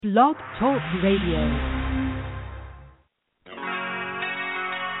Blog Talk Radio.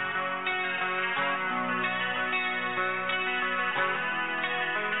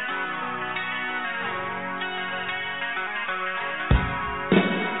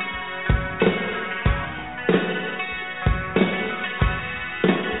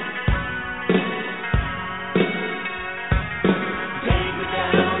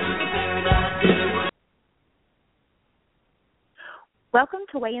 Welcome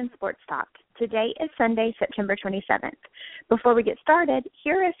to Weigh In Sports Talk. Today is Sunday, September 27th. Before we get started,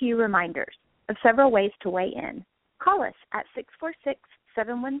 here are a few reminders of several ways to weigh in. Call us at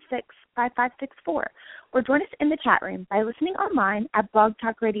 646-716-5564 or join us in the chat room by listening online at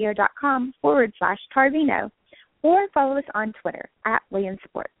blogtalkradio.com/Tarvino or follow us on Twitter at Weigh In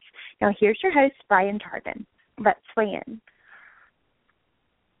Sports. Now here's your host, Brian Tarvin. Let's weigh in.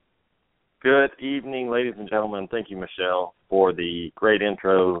 Good evening, ladies and gentlemen. Thank you, Michelle, for the great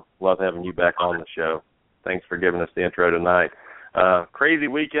intro. Love having you back on the show. Thanks for giving us the intro tonight. Crazy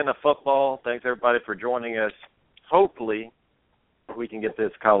weekend of football. Thanks, everybody, for joining us. Hopefully, we can get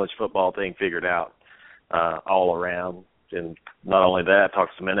this college football thing figured out all around. And not only that, talk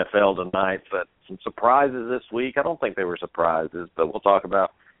some NFL tonight, but some surprises this week. I don't think they were surprises, but we'll talk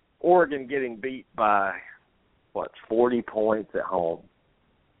about Oregon getting beat by, 40 points at home.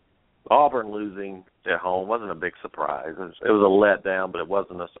 Auburn losing at home wasn't a big surprise. It was a letdown, but it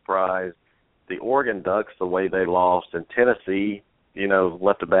wasn't a surprise. The Oregon Ducks, the way they lost, and Tennessee,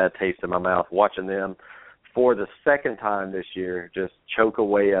 left a bad taste in my mouth watching them for the second time this year just choke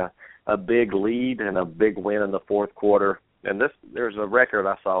away a big lead and a big win in the fourth quarter. And there's a record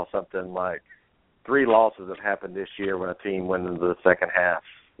I saw, something like 3 losses have happened this year when a team went into the second half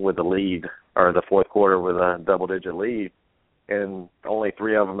with a lead, or the fourth quarter with a double-digit lead. And only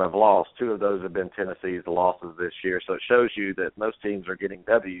 3 of them have lost. 2 of those have been Tennessee's losses this year. So it shows you that most teams are getting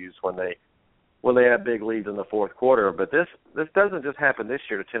W's when they have big leads in the fourth quarter. But this doesn't just happen this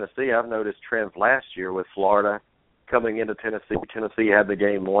year to Tennessee. I've noticed trends last year with Florida coming into Tennessee. Tennessee had the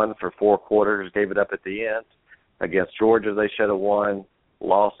game won for 4 quarters, gave it up at the end. Against Georgia, they should have won,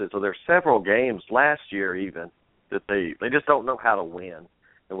 lost it. So there's several games last year even that they just don't know how to win.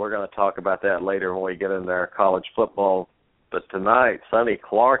 And we're going to talk about that later when we get into our college football. But tonight, Sonny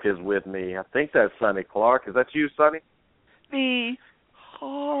Clark is with me. I think that's Sonny Clark. Is that you, Sonny? The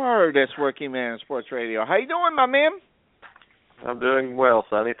hardest working man in sports radio. How you doing, my man? I'm doing well,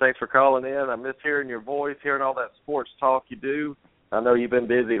 Sonny. Thanks for calling in. I miss hearing your voice, hearing all that sports talk you do. I know you've been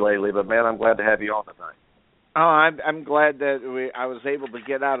busy lately, but, man, I'm glad to have you on tonight. Oh, I'm glad that I was able to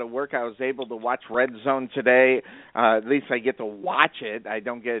get out of work. I was able to watch Red Zone today. At least I get to watch it. I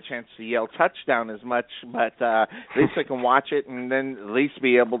don't get a chance to yell touchdown as much, but at least I can watch it and then at least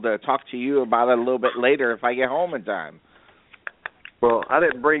be able to talk to you about it a little bit later if I get home in time. Well, I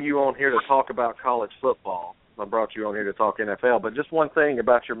didn't bring you on here to talk about college football. I brought you on here to talk NFL. But just one thing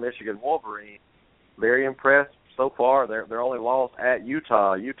about your Michigan Wolverines, very impressed. So far, their only loss at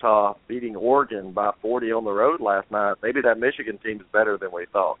Utah. Utah beating Oregon by 40 on the road last night. Maybe that Michigan team is better than we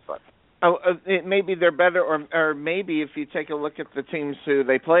thought. But. Maybe they're better, or maybe if you take a look at the teams who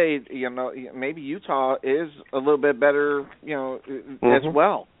they played, maybe Utah is a little bit better, as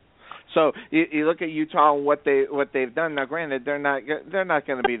well. So you look at Utah and what they've done. Now, granted, they're not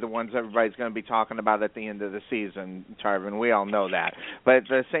going to be the ones everybody's going to be talking about at the end of the season, Tarvin. We all know that. But at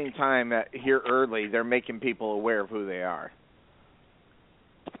the same time, here early, they're making people aware of who they are.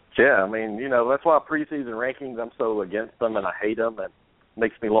 Yeah, I mean, that's why preseason rankings, I'm so against them and I hate them. It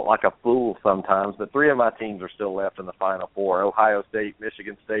makes me look like a fool sometimes. But 3 of my teams are still left in the Final Four: Ohio State,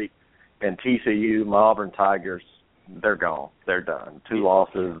 Michigan State, and TCU. My Auburn Tigers, they're gone. They're done. 2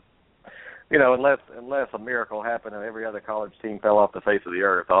 losses. Unless a miracle happened and every other college team fell off the face of the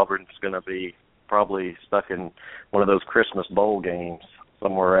earth, Auburn's going to be probably stuck in one of those Christmas bowl games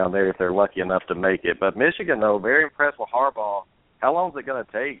somewhere around there if they're lucky enough to make it. But Michigan, though, very impressed with Harbaugh. How long is it going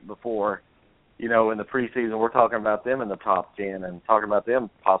to take before, in the preseason, we're talking about them in the top 10 and talking about them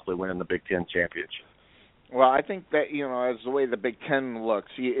possibly winning the Big Ten championship? Well, I think that as the way the Big Ten looks,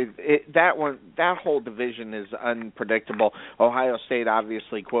 that whole division is unpredictable. Ohio State,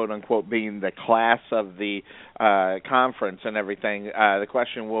 obviously, quote unquote, being the class of the conference and everything. The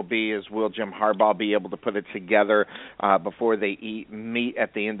question will Jim Harbaugh be able to put it together before they meet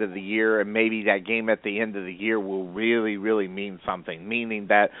at the end of the year? And maybe that game at the end of the year will really, really mean something. Meaning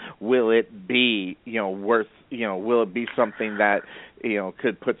that will it be worth? Will it be something that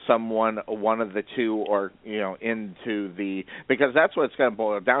could put one of the two or into the, because that's what it's going to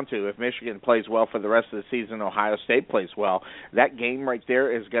boil down to. If Michigan plays well for the rest of the season, Ohio State plays well, that game right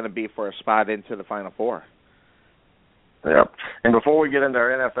there is going to be for a spot into the Final Four. Yep. And before we get into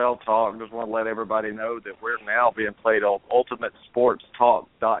our NFL talk, just want to let everybody know that we're now being played on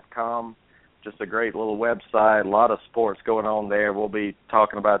UltimateSportsTalk.com. Just a great little website, a lot of sports going on there. We'll be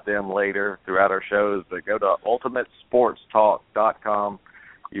talking about them later throughout our shows, but go to UltimateSportsTalk.com.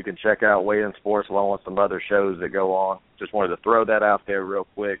 You can check out Weigh In Sports along with some other shows that go on. Just wanted to throw that out there real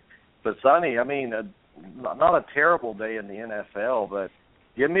quick. But, Sonny, I mean, not a terrible day in the NFL, but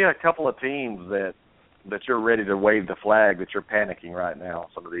give me a couple of teams that you're ready to wave the flag, that you're panicking right now,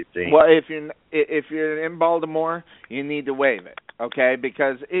 some of these teams. Well, if you're in Baltimore, you need to wave it, okay?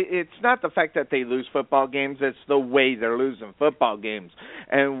 Because it's not the fact that they lose football games, it's the way they're losing football games.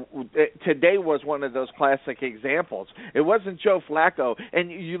 And today was one of those classic examples. It wasn't Joe Flacco.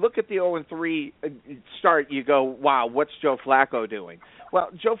 And you look at the 0-3 start, you go, wow, what's Joe Flacco doing? Well,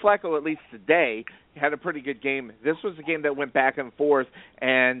 Joe Flacco, at least today, had a pretty good game. This was a game that went back and forth,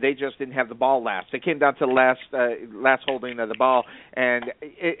 and they just didn't have the ball last. It came down to the last holding of the ball, and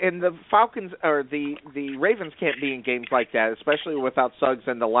the Falcons or the Ravens can't be in games like that, especially without Suggs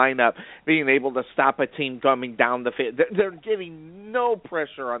in the lineup, being able to stop a team coming down the field. They're getting no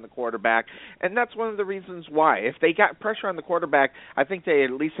pressure on the quarterback, and that's one of the reasons why. If they got pressure on the quarterback, I think they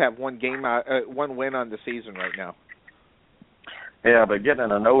at least have one win on the season right now. Yeah, but getting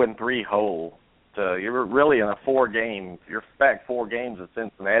in an 0-3 hole, you're really in a 4-game. You're back 4 games at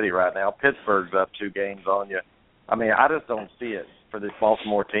Cincinnati right now. Pittsburgh's up 2 games on you. I mean, I just don't see it for this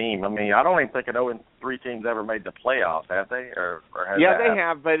Baltimore team. I mean, I don't even think an 0-3 team's ever made the playoffs, have they? Or has yeah, they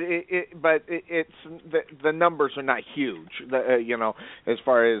have, but it's the numbers are not huge. As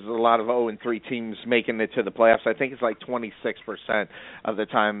far as a lot of 0-3 teams making it to the playoffs, I think it's like 26% of the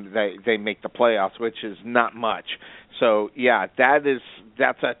time they make the playoffs, which is not much. So yeah,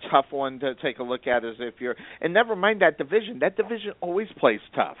 that's a tough one to take a look at. And never mind that division. That division always plays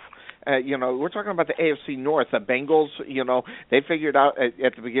tough. We're talking about the AFC North. The Bengals, they figured out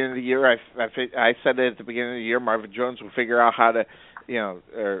at the beginning of the year. I said it at the beginning of the year. Marvin Jones will figure out how to,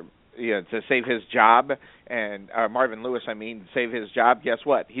 to save his job, and Marvin Lewis, save his job. Guess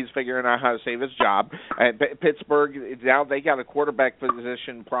what? He's figuring out how to save his job. Pittsburgh, now they got a quarterback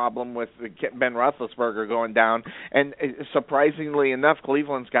position problem with Ben Roethlisberger going down, and surprisingly enough,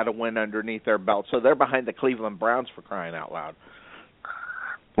 Cleveland's got a win underneath their belt, so they're behind the Cleveland Browns, for crying out loud.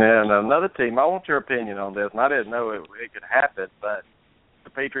 And another team, I want your opinion on this, and I didn't know it could happen, but the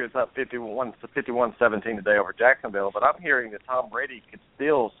Patriots up 51-17 today over Jacksonville, but I'm hearing that Tom Brady could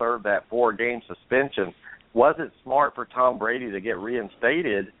still serve that 4-game suspension. Was it smart for Tom Brady to get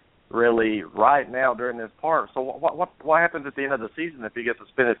reinstated really right now during this part? So what happens at the end of the season if he gets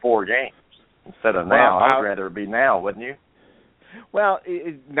suspended 4 games instead of now? I'd rather it be now, wouldn't you? Well,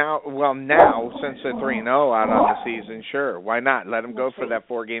 now since they're 3-0 out on the season, sure, why not? Let them go for that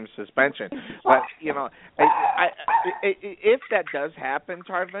 4-game suspension. But if that does happen,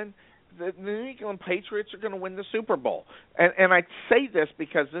 Tarvin, the New England Patriots are going to win the Super Bowl. And I say this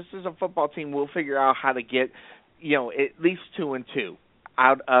because this is a football team we'll figure out how to get, at least 2-2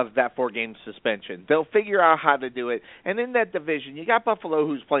 out of that 4-game suspension. They'll figure out how to do it. And in that division, you got Buffalo,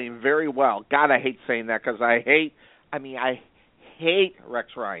 who's playing very well. God, I hate saying that because I hate Rex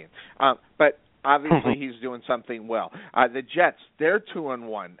Ryan. But obviously he's doing something well. The Jets, they're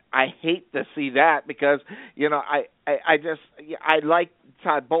 2-1. I hate to see that because, I like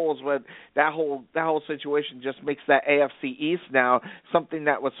Todd Bowles, but that whole situation just makes that AFC East now something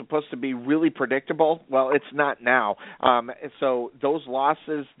that was supposed to be really predictable. Well, it's not now. So those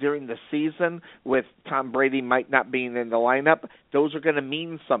losses during the season with Tom Brady might not being in the lineup, those are going to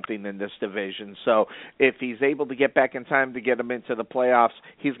mean something in this division. So if he's able to get back in time to get him into the playoffs,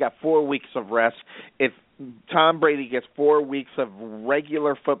 he's got 4 weeks of rest. If Tom Brady gets 4 weeks of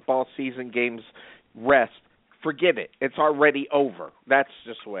regular football season games rest, forget it. It's already over. That's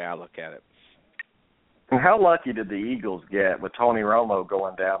just the way I look at it. And how lucky did the Eagles get with Tony Romo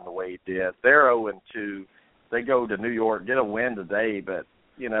going down the way he did? They're 0-2. They go to New York, get a win today, but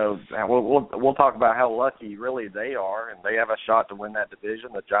we'll talk about how lucky really they are, and they have a shot to win that division.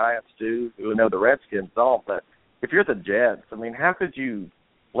 The Giants do. We know the Redskins don't. But if you're the Jets, how could you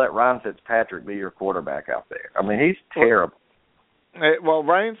let Ryan Fitzpatrick be your quarterback out there? He's terrible. Well,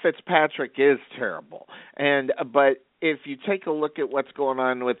 Ryan Fitzpatrick is terrible, but if you take a look at what's going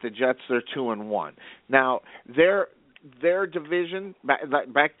on with the Jets, they're 2-1. Now their division,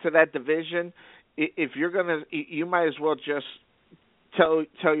 back to that division. If you're you might as well just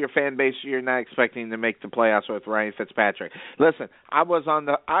tell your fan base you're not expecting to make the playoffs with Ryan Fitzpatrick. Listen, I was on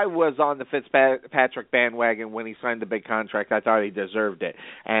the Fitzpatrick bandwagon when he signed the big contract. I thought he deserved it.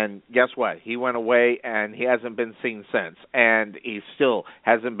 And guess what? He went away and he hasn't been seen since. And he still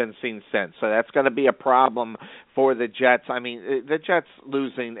hasn't been seen since. So that's going to be a problem for the Jets. I mean, the Jets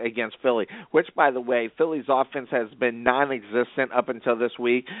losing against Philly, which, by the way, Philly's offense has been non-existent up until this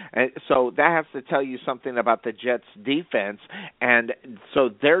week. And so that has to tell you something about the Jets' defense. And so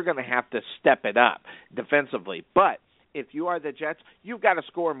they're going to have to step it up defensively. But if you are the Jets, you've got to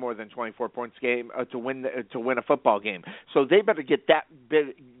score more than 24 points game to win a football game. So they better get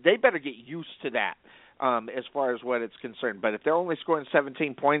they better get used to that. As far as what it's concerned, but if they're only scoring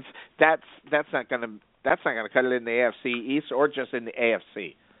 17 points, that's not going to cut it in the AFC East or just in the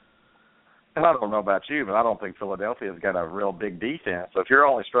AFC. And I don't know about you, but I don't think Philadelphia's got a real big defense. So if you're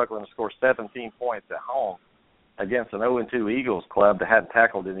only struggling to score 17 points at home against an 0-2 Eagles club that hadn't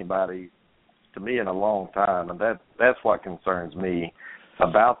tackled anybody, to me, in a long time, and that's what concerns me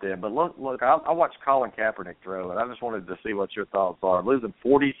about them. But look, I watched Colin Kaepernick throw, and I just wanted to see what your thoughts are. Losing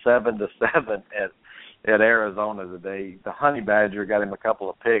 47-7 at Arizona today. The Honey Badger got him a couple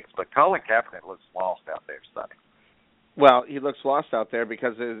of picks, but Colin Kaepernick looks lost out there, Sonny. Well, he looks lost out there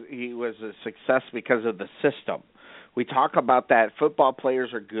because he was a success because of the system. We talk about that. Football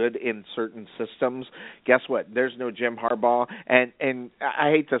players are good in certain systems. Guess what? There's no Jim Harbaugh. And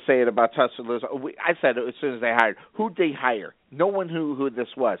I hate to say it about Tuscaloosa. I said it as soon as they hired. Who'd they hire? No one knew who this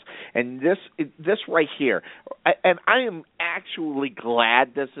was. And this right here, and I am actually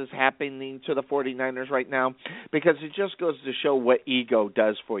glad this is happening to the 49ers right now, because it just goes to show what ego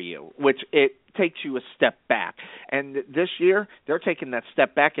does for you, which it takes you a step back. And this year, they're taking that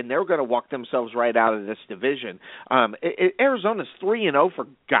step back, and they're going to walk themselves right out of this division. Arizona's 3-0, for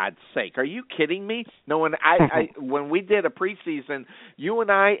God's sake. Are you kidding me? No one. When we did a preseason, you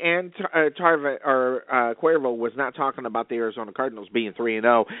and I and Cuervo was not talking about the Arizona Cardinals being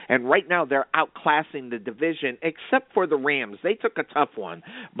 3-0, and right now they're outclassing the division, except for the Rams. They took a tough one,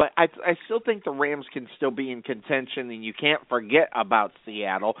 but I still think the Rams can still be in contention, and you can't forget about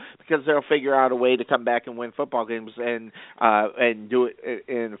Seattle, because they'll figure out a way to come back and win football games and do it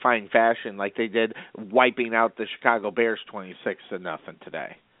in fine fashion, like they did, wiping out the Chicago Bears 26-0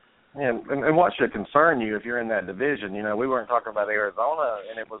 today. And what should concern you if you're in that division? You know, we weren't talking about Arizona,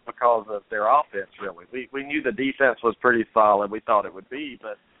 and it was because of their offense, really. We knew the defense was pretty solid. We thought it would be,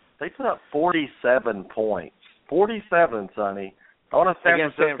 but they put up 47 points. 47, Sonny, on a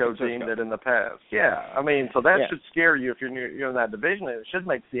San Francisco team that in the past. Yeah, I mean, so that should scare you if you're in that division. It should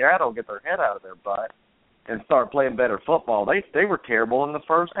make Seattle get their head out of their butt and start playing better football. They were terrible in the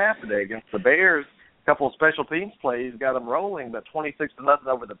first half today against the Bears. A couple of special teams plays got them rolling, but 26-0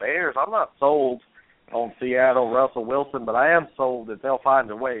 over the Bears. I'm not sold on Seattle, Russell Wilson, but I am sold that they'll find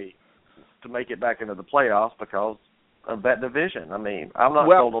a way to make it back into the playoffs because of that division. I mean, I'm not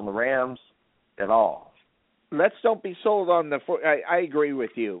sold on the Rams at all. Let's don't be sold on the – I agree with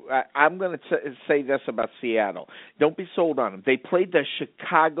you. I'm going to say this about Seattle. Don't be sold on them. They played the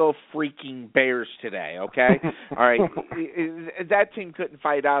Chicago freaking Bears today, okay? All right. That team couldn't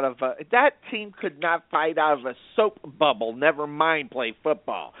fight out of – that team could not fight out of a soap bubble, never mind play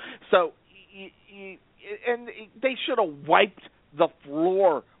football. So and they should have wiped the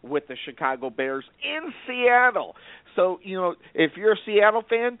floor with the Chicago Bears in Seattle. So, you know, if you're a Seattle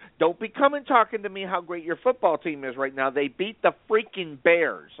fan, don't be coming talking to me how great your football team is right now. They beat the freaking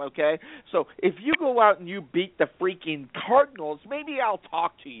Bears, okay? So if you go out and you beat the freaking Cardinals, maybe I'll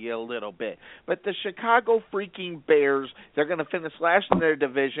talk to you a little bit. But the Chicago freaking Bears, they're going to finish last in their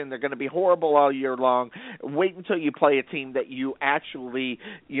division. They're going to be horrible all year long. Wait until you play a team that you actually,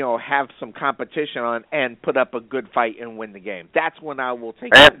 you know, have some competition on and put up a good fight and win the game. That's when I will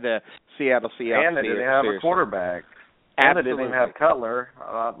take the Seattle Seahawks. And they didn't have a quarterback. And they didn't even have Cutler.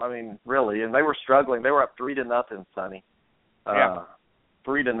 I mean, really. And they were struggling. They were up 3-0, Sonny. 3-0,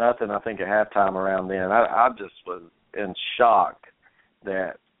 I think, at halftime around then. I just was in shock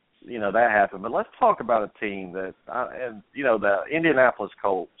that, you know, that happened. But let's talk about a team that, the Indianapolis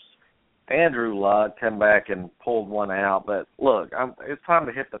Colts. Andrew Luck came back and pulled one out. But, look, it's time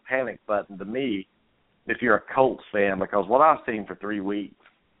to hit the panic button to me if you're a Colts fan, because what I've seen for 3 weeks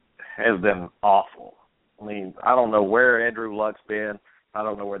has been awful. I mean, I don't know where Andrew Luck's been. I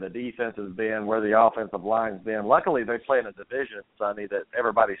don't know where the defense has been, where the offensive line's been. Luckily, they play in a division, Sonny, that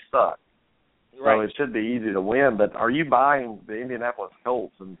everybody sucks. Right. So it should be easy to win. But are you buying the Indianapolis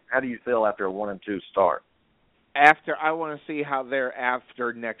Colts, and how do you feel after a 1-2 start? I want to see how they're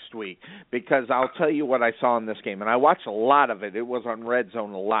after next week, because I'll tell you what I saw in this game, and I watched a lot of it. It was on Red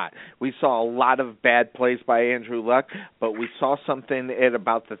Zone a lot. We saw a lot of bad plays by Andrew Luck, but we saw something at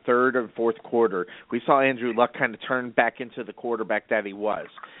about the third and fourth quarter. We saw Andrew Luck kind of turn back into the quarterback that he was.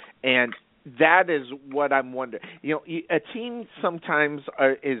 And that is what I'm wondering. You know, a team sometimes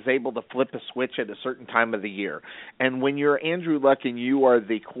is able to flip a switch at a certain time of the year. And when you're Andrew Luck and you are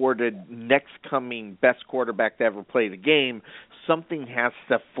the courted next coming best quarterback to ever play the game, something has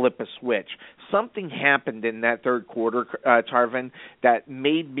to flip a switch. Something happened in that third quarter, Tarvin, that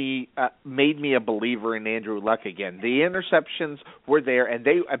made me a believer in Andrew Luck again. The interceptions were there, and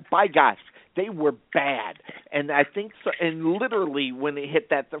they, by gosh, they were bad. And I think so, and literally when it hit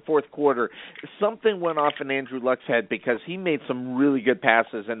the fourth quarter, something went off in Andrew Luck's head because he made some really good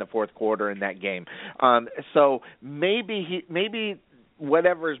passes in the fourth quarter in that game. So maybe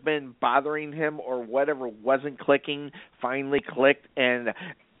whatever's been bothering him or whatever wasn't clicking finally clicked, and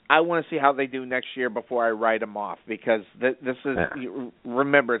I want to see how they do next year before I write them off, because this is,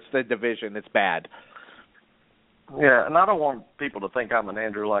 remember, it's the division. It's bad. Yeah, and I don't want people to think I'm an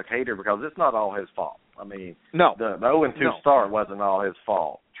Andrew Luck hater, because it's not all his fault. I mean, no, the 0-2 start wasn't all his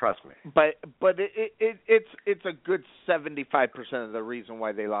fault. Trust me. But it's a good 75% of the reason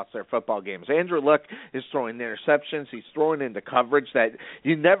why they lost their football games. Andrew Luck is throwing interceptions. He's throwing into coverage that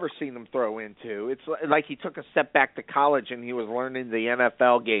you never seen him throw into. It's like he took a step back to college and he was learning the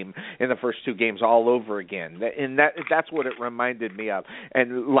NFL game in the first two games all over again. And that's what it reminded me of.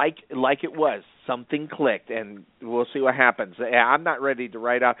 And like it was, something clicked, and we'll see what happens. I'm not ready to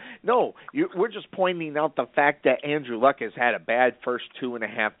write out. No, we're just pointing out the fact that Andrew Luck has had a bad first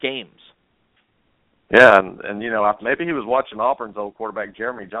 2.5 games. Yeah, and you know, maybe he was watching Auburn's old quarterback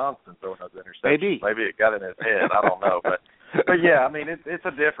Jeremy Johnson throwing those interceptions. Maybe it got in his head. I don't know, but yeah, I mean, it's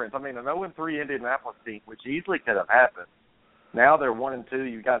a difference. I mean, an 0-3 Indianapolis team, which easily could have happened. Now they're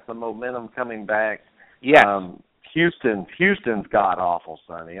 1-2. You've got some momentum coming back. Yeah. Houston's god awful,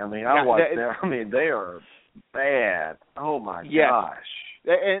 Sonny. I mean, I watched them. I mean, they are bad. Oh my gosh.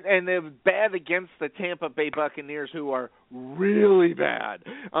 And they're bad against the Tampa Bay Buccaneers, who are really bad.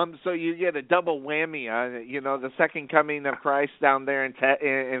 So you get a double whammy. The second coming of Christ down there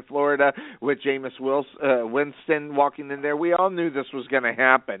in Florida with Jameis Winston walking in there. We all knew this was going to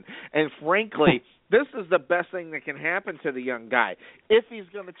happen. And frankly, this is the best thing that can happen to the young guy. If he's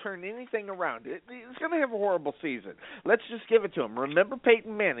going to turn anything around, he's going to have a horrible season. Let's just give it to him. Remember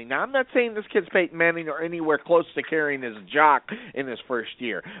Peyton Manning. Now, I'm not saying this kid's Peyton Manning or anywhere close to carrying his jock in his first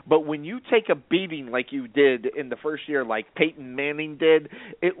year. But when you take a beating like you did in the first year, like Peyton Manning did,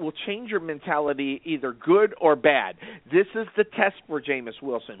 it will change your mentality, either good or bad. This is the test for Jameis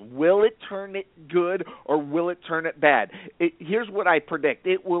Wilson. Will it turn it good or will it turn it bad? Here's what I predict.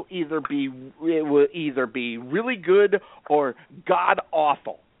 It will either be really good or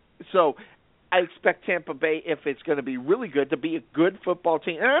god-awful. So I expect Tampa Bay, if it's going to be really good, to be a good football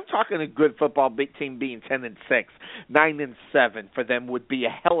team. And I'm talking a good football team being 10-6, 9-7 for them would be a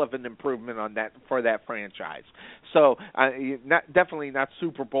hell of an improvement on that for that franchise. So definitely not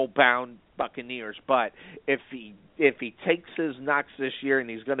Super Bowl bound Buccaneers, but if he takes his knocks this year and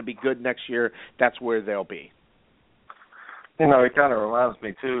he's going to be good next year, that's where they'll be. You know, it kind of reminds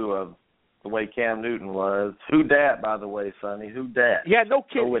me too of the way Cam Newton was. Who dat, by the way, Sonny? Who dat? Yeah, no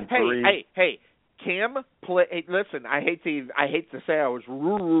kidding. Hey, Cam play. Hey, listen, I hate to say I was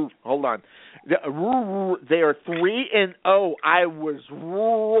hold on. They are 3-0. I was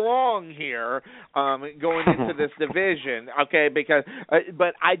wrong here going into this division. Okay, because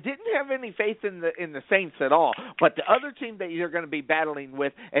but I didn't have any faith in the Saints at all. But the other team that you're going to be battling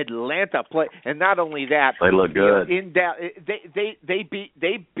with, Atlanta, play, and not only that, they look good.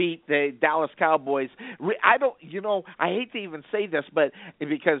 They beat the Dallas Cowboys. I hate to even say this, but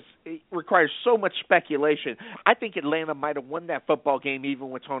because it requires so much speculation, I think Atlanta might have won that football game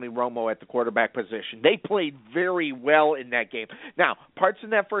even with Tony Romo at the quarterback position. They played very well in that game. Now, parts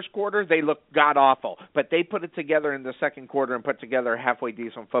in that first quarter, they looked god-awful, but they put it together in the second quarter and put together a halfway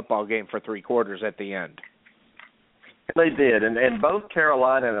decent football game for 3 quarters at the end. They did, and both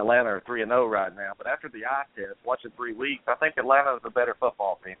Carolina and Atlanta are 3-0 right now. But after the eye test, watching 3 weeks, I think Atlanta is a better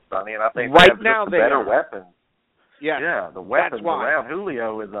football team, Sonny, and I think right they now have better weapons. Yeah, the weapons around.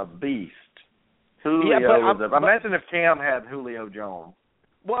 Julio is a beast. Imagine if Cam had Julio Jones.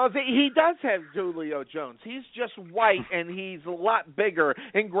 Well, he does have Julio Jones. He's just white and he's a lot bigger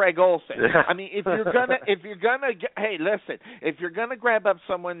than Greg Olsen. I mean, if you're gonna grab up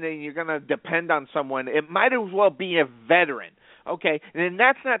someone, then you're gonna depend on someone. It might as well be a veteran. Okay, and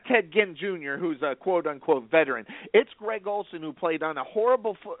that's not Ted Ginn Jr., who's a quote-unquote veteran. It's Greg Olsen, who played on a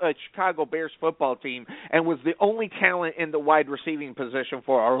horrible Chicago Bears football team and was the only talent in the wide receiving position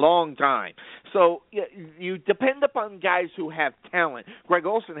for a long time. So you depend upon guys who have talent. Greg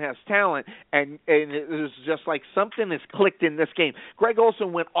Olsen has talent, and it was just like something has clicked in this game. Greg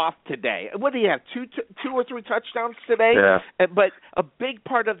Olsen went off today. What did he have, two or three touchdowns today? Yeah. But a big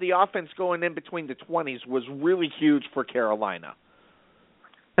part of the offense going in between the 20s was really huge for Carolina.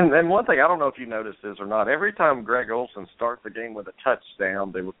 And one thing, I don't know if you noticed this or not, every time Greg Olsen starts the game with a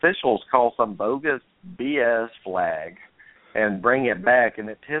touchdown, the officials call some bogus BS flag and bring it back, and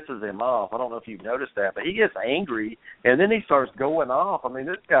it pisses him off. I don't know if you've noticed that, but he gets angry, and then he starts going off. I mean,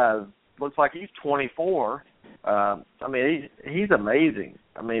 this guy looks like he's 24. I mean, he's amazing.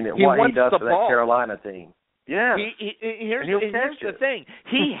 I mean, what he does for that Carolina team. Yeah. Here's the thing.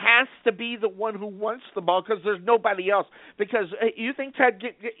 He has to be the one who wants the ball because there's nobody else. Because you think Ted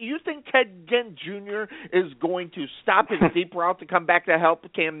Ginn Jr. is going to stop his deep route to come back to help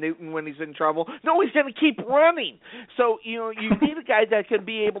Cam Newton when he's in trouble? No, he's going to keep running. So, you need a guy that can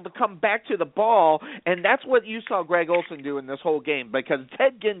be able to come back to the ball, and that's what you saw Greg Olsen do in this whole game because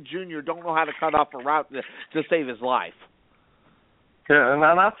Ted Ginn Jr. don't know how to cut off a route to save his life. Yeah, and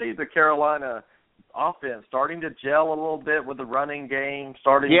I see the Carolina offense starting to gel a little bit with the running game,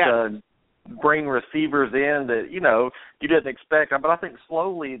 starting to bring receivers in that, you didn't expect. But I think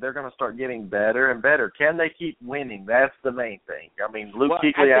slowly they're going to start getting better and better. Can they keep winning? That's the main thing. I mean, Luke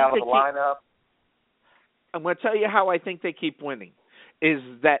Kuechly out of the lineup. I'm going to tell you how I think they keep winning. Is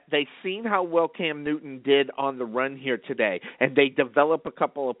that they've seen how well Cam Newton did on the run here today, and they develop a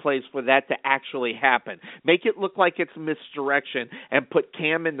couple of plays for that to actually happen. Make it look like it's misdirection and put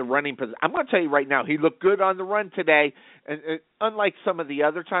Cam in the running position. I'm going to tell you right now, he looked good on the run today, unlike some of the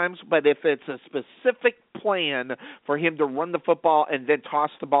other times, but if it's a specific plan for him to run the football and then toss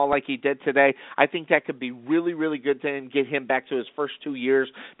the ball like he did today, I think that could be really, really good to him, get him back to his first 2 years,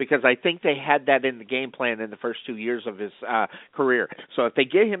 because I think they had that in the game plan in the first 2 years of his career. So if they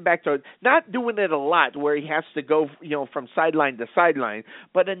get him back to not doing it a lot where he has to go, from sideline to sideline,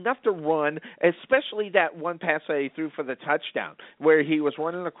 but enough to run, especially that one pass that he threw for the touchdown where he was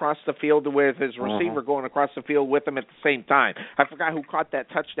running across the field with his receiver going across the field with him at the same time. I forgot who caught that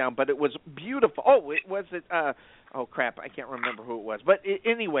touchdown, but it was beautiful. Oh crap, I can't remember who it was. But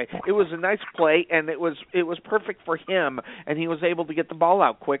anyway, it was a nice play, and it was perfect for him, and he was able to get the ball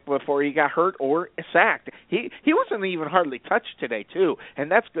out quick before he got hurt or sacked. He wasn't even hardly touched today, too,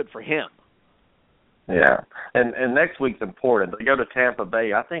 and that's good for him. Yeah, and next week's important. They go to Tampa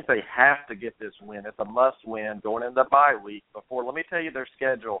Bay. I think they have to get this win. It's a must-win going into the bye week. Let me tell you their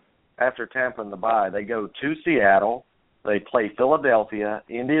schedule after Tampa and the bye. They go to Seattle. They play Philadelphia,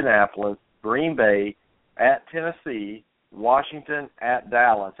 Indianapolis, Green Bay, at Tennessee, Washington, at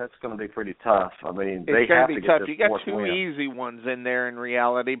Dallas. That's going to be pretty tough. I mean, they have to get tough. this You got two win. easy ones in there in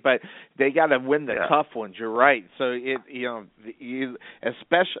reality, but they got to win the tough ones. You're right. So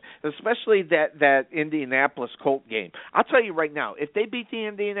especially that Indianapolis Colt game. I'll tell you right now, if they beat the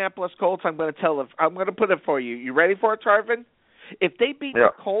Indianapolis Colts, I'm going to put it for you. You ready for it, Tarvin? If they beat the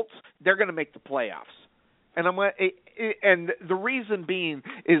Colts, they're going to make the playoffs. And the reason being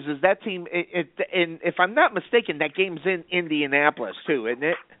is that team. And if I'm not mistaken, that game's in Indianapolis too, isn't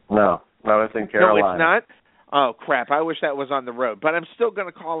it? No, it's in Carolina. No, it's not. Oh, crap. I wish that was on the road. But I'm still going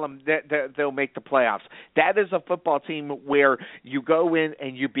to call them that they'll make the playoffs. That is a football team where you go in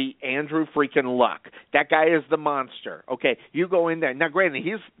and you beat Andrew freaking Luck. That guy is the monster. Okay, you go in there. Now, granted,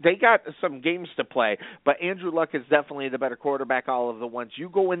 they got some games to play, but Andrew Luck is definitely the better quarterback all of the ones. You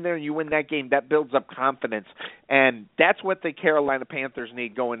go in there and you win that game, that builds up confidence. And that's what the Carolina Panthers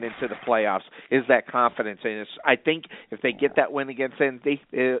need going into the playoffs, is that confidence. And I think if they get that win against Indy,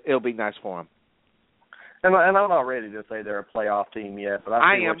 it'll be nice for them. And I'm not ready to say they're a playoff team yet, but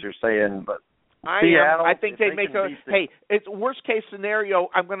I see what you're saying. But Seattle, I think they make a. Hey, it's worst case scenario.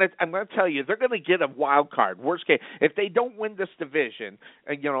 I'm gonna tell you they're gonna get a wild card. Worst case, if they don't win this division,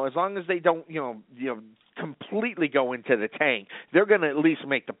 as long as they don't, completely go into the tank, they're going to at least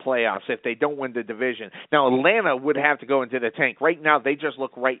make the playoffs if they don't win the division. Now, Atlanta would have to go into the tank. Right now, they just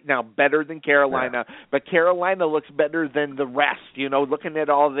look better than Carolina, but Carolina looks better than the rest. Looking at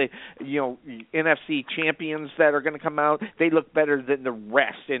all the, NFC champions that are going to come out, they look better than the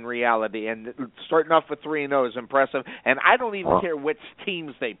rest in reality. And starting off with 3-0 is impressive. And I don't even care which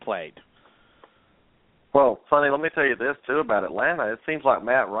teams they played. Well, Sonny, let me tell you this, too, about Atlanta. It seems like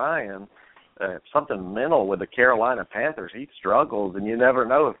Matt Ryan, something mental with the Carolina Panthers. He struggles, and you never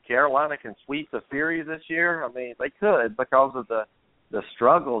know if Carolina can sweep the series this year. I mean, they could because of the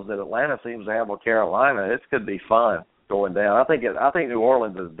struggles that Atlanta seems to have with Carolina. This could be fun. going down. I think New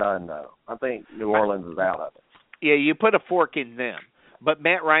Orleans is done though. I think New Orleans is out of it. Yeah, you put a fork in them. But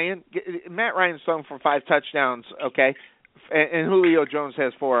Matt Ryan's thrown for 5 touchdowns, okay? And Julio Jones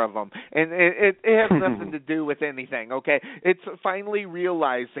has 4 of them. And it has nothing to do with anything, okay? It's finally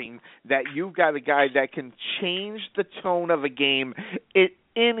realizing that you've got a guy that can change the tone of a game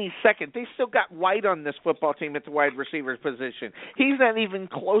any second. They still got White on this football team at the wide receiver position. He's not even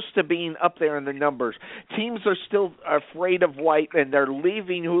close to being up there in the numbers. Teams are still afraid of White, and they're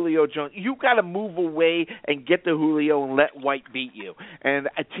leaving Julio Jones. You got to move away and get to Julio and let White beat you. And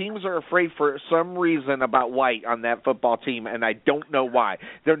teams are afraid for some reason about White on that football team, and I don't know why.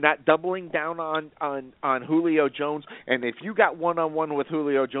 They're not doubling down on Julio Jones, and if you got one-on-one with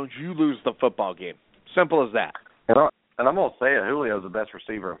Julio Jones, you lose the football game. Simple as that. And I'm going to say it, Julio's the best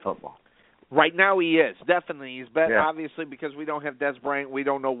receiver in football. Right now he is, definitely. He's better, yeah. Obviously, because we don't have Dez Bryant. We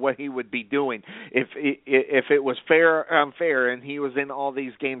don't know what he would be doing. If it was unfair and he was in all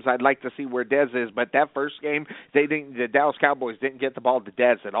these games, I'd like to see where Dez is. But that first game, the Dallas Cowboys didn't get the ball to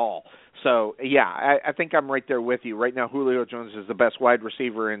Dez at all. So, yeah, I think I'm right there with you. Right now, Julio Jones is the best wide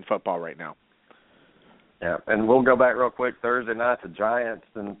receiver in football right now. Yeah, and we'll go back real quick Thursday night to Giants.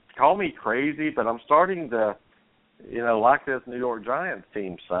 And call me crazy, but I'm starting to – like this New York Giants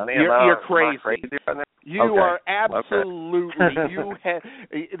team, Sonny. You're crazy. Right now? You okay. are absolutely. Okay. You have.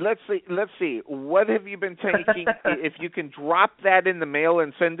 Let's see. What have you been taking? If you can drop that in the mail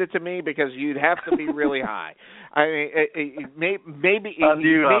and send it to me, because you'd have to be really high. I mean, maybe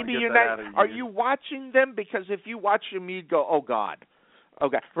you're not. Are you watching them? Because if you watch them, you'd go, "Oh God,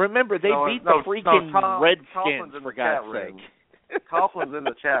 okay." Remember, they beat the freaking Redskins, for God's sake. Coughlin's in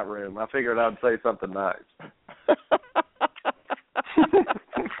the chat room. I figured I'd say something nice.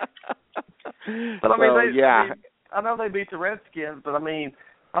 But I know they beat the Redskins, but I mean,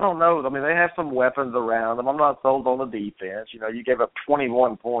 I don't know. I mean, they have some weapons around them. I'm not sold on the defense. You gave up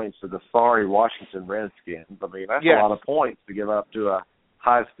 21 points to the sorry Washington Redskins. I mean, that's a lot of points to give up to a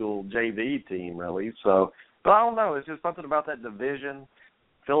high school JV team, really. So, but I don't know. It's just something about that division.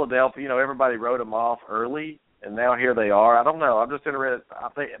 Philadelphia, everybody wrote them off early, and now here they are. I don't know. I'm just interested. I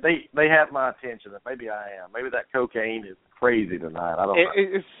think they have my attention. Maybe I am. Maybe that cocaine is crazy tonight. I don't know.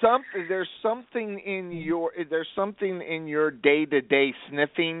 There's something in your day-to-day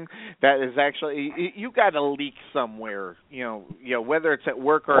sniffing that is actually you got a leak somewhere. Whether it's at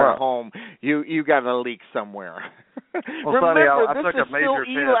work or at home, you got a leak somewhere. Well, Remember, Sonny, this is still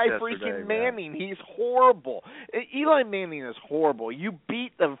Eli freaking Manning. He's horrible. Eli Manning is horrible. You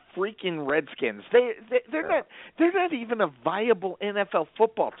beat the freaking Redskins. They're not even a viable NFL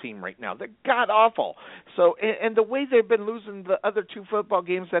football team right now. They're god awful. So and the way they've been losing the other 2 football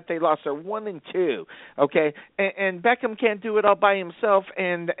games that they lost are 1-2. Okay, and Beckham can't do it all by himself,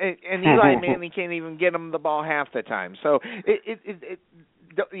 and Eli Manning can't even get him the ball half the time. So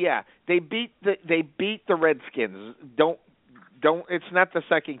they beat the Redskins. Don't. It's not the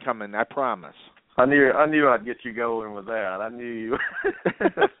second coming. I promise. I knew I'd get you going with that. I knew you.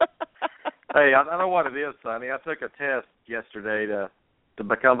 Hey, I know what it is, Sonny. I took a test yesterday to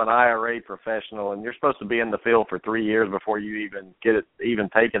become an IRA professional, and you're supposed to be in the field for 3 years before you even get it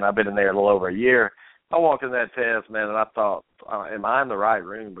taken. I've been in there a little over a year. I walked in that test, man, and I thought, am I in the right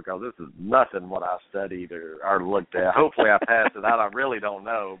room? Because this is nothing what I studied or looked at. Hopefully I passed it out. I really don't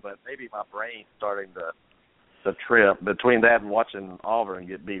know, but maybe my brain's starting to trip. Between that and watching Auburn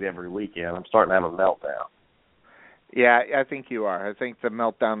get beat every weekend, I'm starting to have a meltdown. Yeah, I think you are. I think the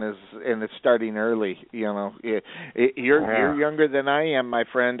meltdown is, and it's starting early. You're younger than I am, my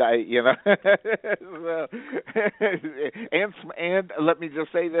friend. And let me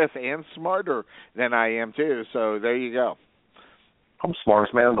just say this, and smarter than I am too. So there you go. I'm the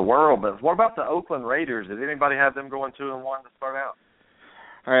smartest man in the world. But what about the Oakland Raiders? Did anybody have them going 2-1 to start out?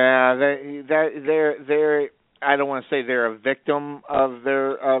 They're. I don't want to say they're a victim of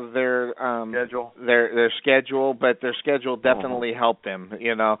their schedule. Their schedule, but their schedule definitely helped them. But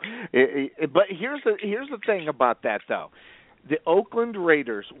here's the thing about that though. The Oakland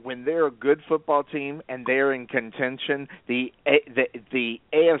Raiders, when they're a good football team and they're in contention, the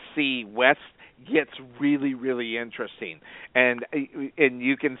AFC West gets really, really interesting. And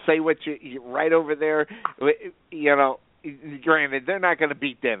you can say what you right over there. granted, they're not going to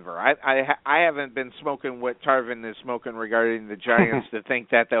beat Denver. I haven't been smoking what Tarvin is smoking regarding the Giants to think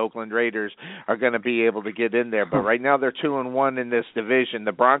that the Oakland Raiders are going to be able to get in there. But right now they're 2-1 in this division.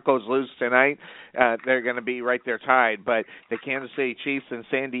 The Broncos lose tonight, they're going to be right there tied. But the Kansas City Chiefs and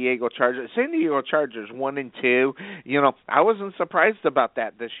San Diego Chargers 1-2. You know, I wasn't surprised about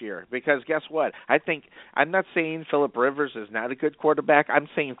that this year because guess what? I'm not saying Phillip Rivers is not a good quarterback. I'm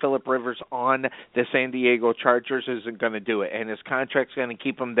saying Phillip Rivers on the San Diego Chargers isn't going to do it, and his contract's going to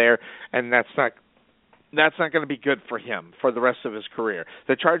keep him there, and that's not going to be good for him for the rest of his career.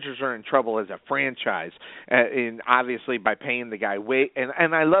 The Chargers are in trouble as a franchise, obviously by paying the guy way.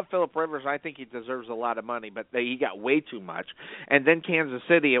 And I love Phillip Rivers. I think he deserves a lot of money, but he got way too much. And then Kansas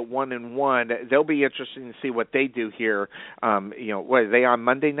City at 1-1. They'll be interesting to see what they do here. What are they on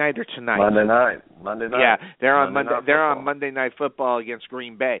Monday night or tonight? Monday night. Yeah, they're on Monday. They're on Monday Night Football against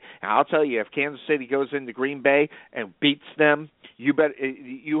Green Bay. And I'll tell you, if Kansas City goes into Green Bay and beats them, you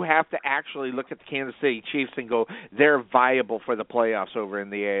have to actually look at the Kansas City Chiefs and go, they're viable for the playoffs over in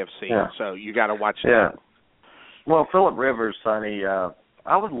the AFC. Yeah. So you got to watch that. Yeah. Well, Phillip Rivers, Sonny, I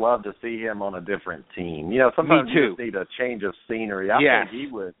would love to see him on a different team. Sometimes you just need a change of scenery. I think he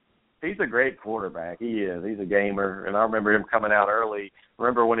would. He's a great quarterback. He is. He's a gamer. And I remember him coming out early.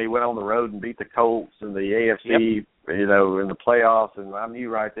 Remember when he went on the road and beat the Colts in the AFC, in the playoffs, and I knew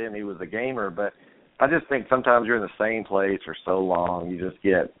right then he was a gamer. But I just think sometimes you're in the same place for so long, you just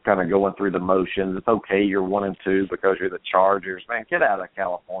get kind of going through the motions. It's okay you're 1-2 because you're the Chargers. Man, get out of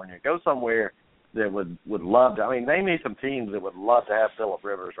California. Go somewhere that would love to. I mean, name me some teams that would love to have Phillip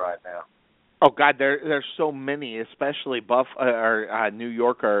Rivers right now. Oh God, there's so many, especially New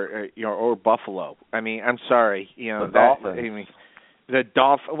York or Buffalo. I mean, I'm sorry, the Dolphins. The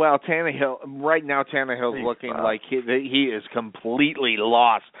Dolphins. Well, Tannehill's looking like he is completely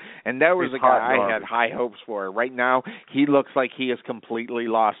lost, and that was a guy I had high hopes for. Right now, he looks like he is completely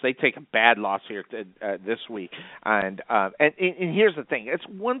lost. They take a bad loss here this week, and here's the thing: it's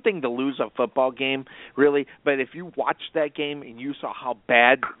one thing to lose a football game, really, but if you watched that game and you saw how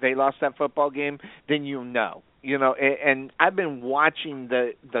bad they lost that football game, then you know. And I've been watching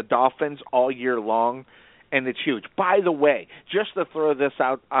the Dolphins all year long. And it's huge. By the way, just to throw this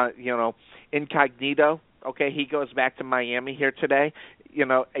out, incognito. Okay, he goes back to Miami here today.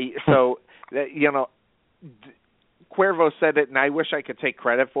 So Cuervo said it, and I wish I could take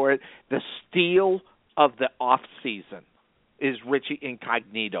credit for it. The steal of the off season is Richie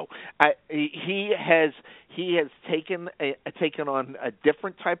Incognito. He has taken on a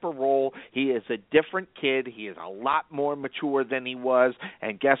different type of role. He is a different kid. He is a lot more mature than he was.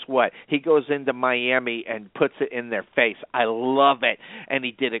 And guess what? He goes into Miami and puts it in their face. I love it. And he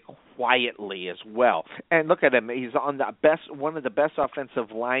did it quietly as well. And look at him. He's on one of the best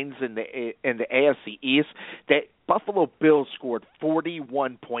offensive lines in the AFC East. The Buffalo Bills scored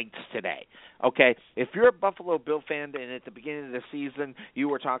 41 points today. Okay, if you're a Buffalo Bill fan and at the beginning of the season you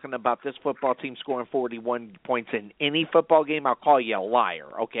were talking about this football team scoring 41 points in any football game, I'll call you a liar,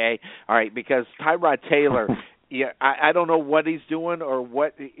 okay? All right, because Tyrod Taylor, I don't know what he's doing or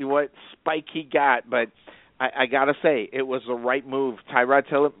what spike he got, but I got to say it was the right move. Tyrod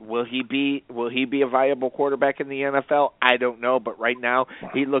Taylor, will he be a viable quarterback in the NFL? I don't know, but right now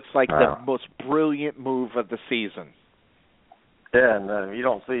he looks like the most brilliant move of the season. Yeah, and you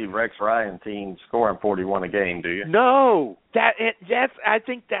don't see Rex Ryan team scoring 41 a game, do you? No, I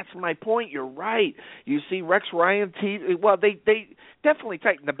think that's my point. You're right. You see Rex Ryan team. Well, they definitely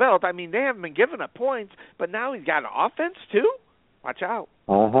tightened the belt. I mean, they haven't been giving up points, but now he's got an offense too. Watch out.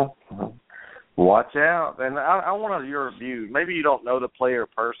 Watch out. And I want your view. Maybe you don't know the player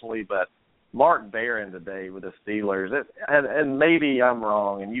personally, but Mark Barron today with the Steelers. And maybe I'm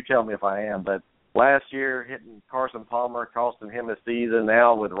wrong, and you tell me if I am, but last year, hitting Carson Palmer, costing him a season.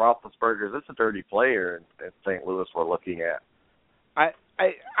 Now with Roethlisberger, this is a dirty player in St. Louis we're looking at.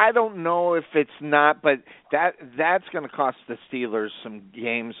 I don't know if it's not, but that's going to cost the Steelers some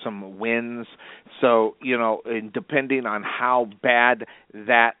games, some wins. So, and depending on how bad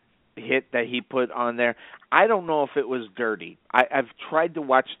that hit that he put on there, I don't know if it was dirty. I've tried to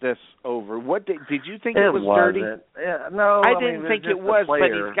watch this over. What did you think it was dirty? Yeah, no, I didn't think it was, but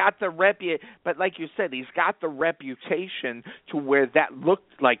he's got the But like you said, he's got the reputation to where that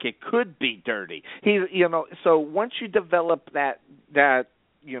looked like it could be dirty. So once you develop that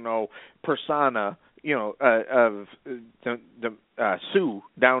persona, of the Sue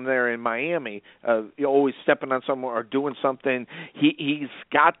down there in Miami, always stepping on someone or doing something. He's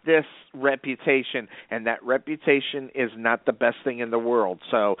got this reputation, and that reputation is not the best thing in the world.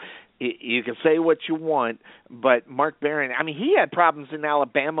 So, you can say what you want, but Mark Barron, I mean, he had problems in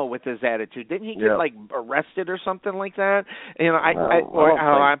Alabama with his attitude. Didn't he get like arrested or something like that? You know,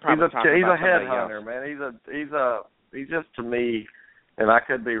 I'm probably he's a headhunter, man. He's just, to me, and I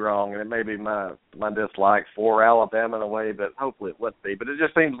could be wrong, and it may be my dislike for Alabama in a way, but hopefully it wouldn't be. But it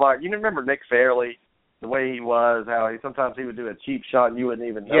just seems like, you remember Nick Fairley, the way he was, how sometimes he would do a cheap shot and you wouldn't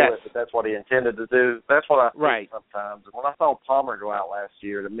even know it, but that's what he intended to do. That's what I think sometimes. And when I saw Palmer go out last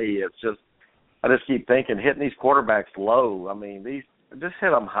year, to me, it's just, I just keep thinking, hitting these quarterbacks low. I mean, just hit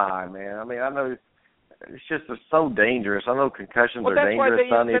them high, man. I mean, I know it's so dangerous. I know concussions are dangerous, Sonny.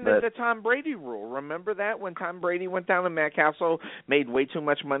 That's why they invented the Tom Brady rule. Remember that when Tom Brady went down and Matt Castle made way too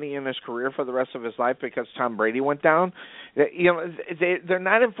much money in his career for the rest of his life because Tom Brady went down? You know, they're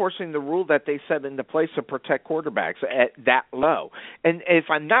not enforcing the rule that they set into place to protect quarterbacks at that low. And if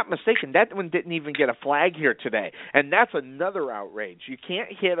I'm not mistaken, that one didn't even get a flag here today. And that's another outrage. You can't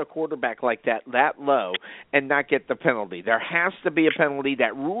hit a quarterback like that low and not get the penalty. There has to be a penalty.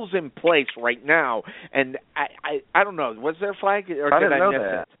 That rule's in place right now. And I don't know. Was there a flag, or did I miss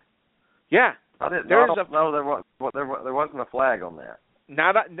it? Yeah, I didn't know. There wasn't a flag on that.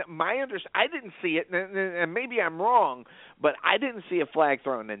 I didn't see it, and maybe I'm wrong, but I didn't see a flag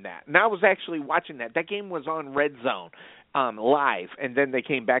thrown in that. And I was actually watching that. That game was on Red Zone live, and then they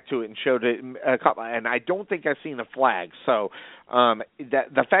came back to it and showed it a couple. And I don't think I've seen a flag. So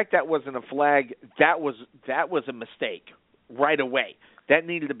the fact that wasn't a flag, that was a mistake right away. That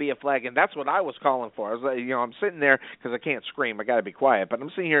needed to be a flag, and that's what I was calling for. I was like, I'm sitting there because I can't scream. I got to be quiet, but I'm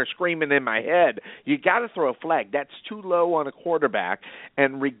sitting here screaming in my head. You got to throw a flag. That's too low on a quarterback,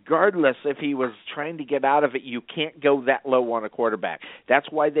 and regardless if he was trying to get out of it, you can't go that low on a quarterback. That's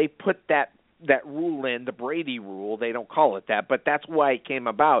why they put that rule in, the Brady rule. They don't call it that, but that's why it came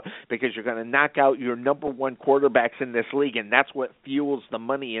about, because you're going to knock out your number one quarterbacks in this league, and that's what fuels the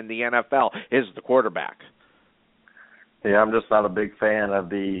money in the NFL is the quarterback. Yeah, I'm just not a big fan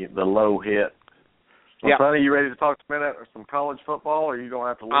of the low hit. Well, Sonny, you ready to talk a minute or some college football, or are you going to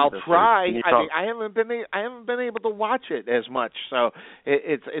have to leave? I'll try. I haven't been able to watch it as much, so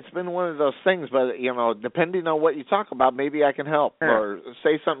it's been one of those things. But depending on what you talk about, maybe I can help or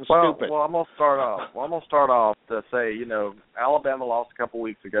say something stupid. Well, I'm gonna start off to say, Alabama lost a couple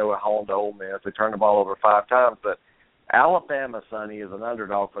weeks ago at home to Ole Miss. They turned the ball over 5 times, but Alabama, Sonny, is an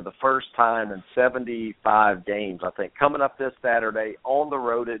underdog for the first time in 75 games, I think. Coming up this Saturday on the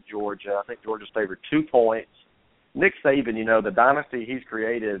road at Georgia. I think Georgia's favored 2 points. Nick Saban, the dynasty he's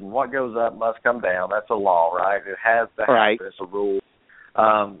created, and what goes up must come down. That's a law, right? It has to happen. It's a rule.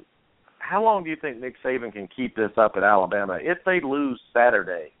 How long do you think Nick Saban can keep this up at Alabama? If they lose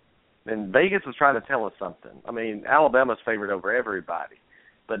Saturday, then Vegas is trying to tell us something. I mean, Alabama's favored over everybody.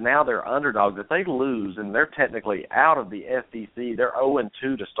 But now they're underdogs. If they lose, and they're technically out of the SEC, they're 0-2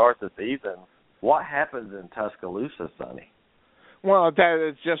 to start the season. What happens in Tuscaloosa, Sonny? Well,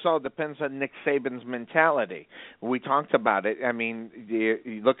 that just all depends on Nick Saban's mentality. We talked about it. I mean,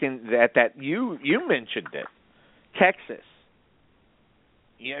 looking at that, you mentioned it, Texas.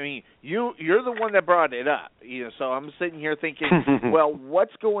 I mean, you're the one that brought it up. So I'm sitting here thinking, well,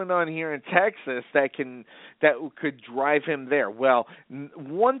 what's going on here in Texas that could drive him there? Well,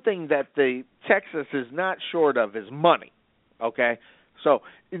 one thing that the Texas is not short of is money. Okay, so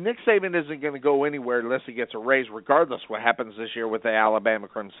Nick Saban isn't going to go anywhere unless he gets a raise, regardless what happens this year with the Alabama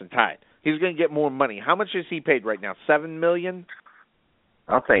Crimson Tide. He's going to get more money. How much is he paid right now? $7 million?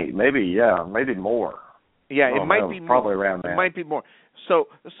 I think maybe more. Yeah, it might be probably more. Around that. It might be more.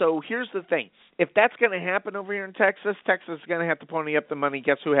 So here's the thing. If that's going to happen over here in Texas, Texas is going to have to pony up the money.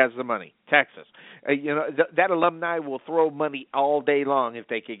 Guess who has the money? Texas. That alumni will throw money all day long if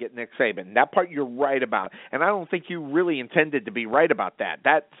they could get Nick Saban. That part you're right about. And I don't think you really intended to be right about that.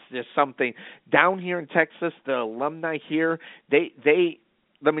 That's just something. Down here in Texas, the alumni here, they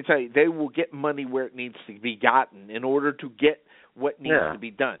let me tell you, they will get money where it needs to be gotten in order to get what needs to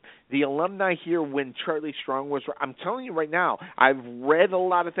be done. The alumni here, when Charlie Strong was, I'm telling you right now, I've read a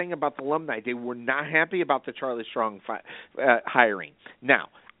lot of things about the alumni. They were not happy about the Charlie Strong hiring. Now,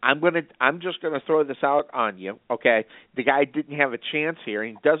 I'm just gonna throw this out on you, okay? The guy didn't have a chance here.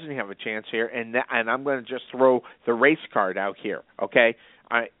 He doesn't have a chance here, and I'm gonna just throw the race card out here, okay?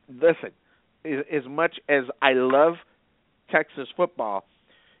 Listen, as much as I love Texas football,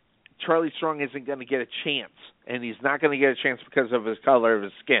 Charlie Strong isn't going to get a chance, and he's not going to get a chance because of his color of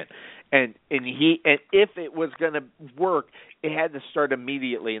his skin. And if it was going to work, it had to start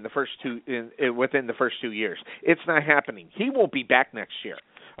immediately within the first 2 years. It's not happening. He won't be back next year.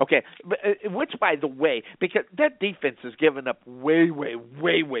 Okay, but, which, by the way, because that defense has given up way, way,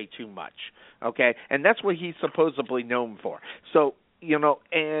 way, way too much. Okay, and that's what he's supposedly known for. So,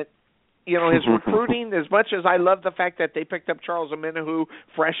 and his recruiting, as much as I love the fact that they picked up Charles Omenihu,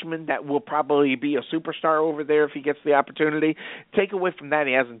 freshman, that will probably be a superstar over there if he gets the opportunity, take away from that,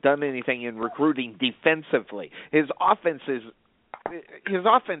 he hasn't done anything in recruiting defensively. His offense, it's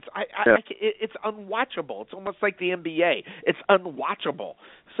unwatchable. It's almost like the NBA. It's unwatchable.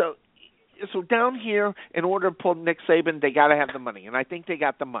 So down here, in order to pull Nick Saban, they got to have the money, and I think they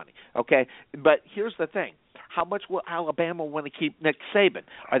got the money, okay? But here's the thing. How much will Alabama want to keep Nick Saban?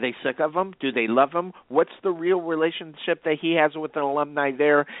 Are they sick of him? Do they love him? What's the real relationship that he has with an alumni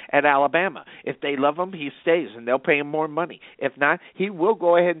there at Alabama? If they love him, he stays, and they'll pay him more money. If not, he will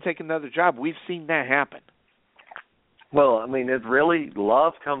go ahead and take another job. We've seen that happen. Well, I mean, it really,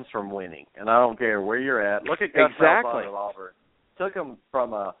 love comes from winning, and I don't care where you're at. Look at Gus Malzahn at Auburn. Took him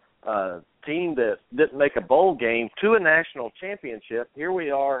from a team that didn't make a bowl game to a national championship. Here we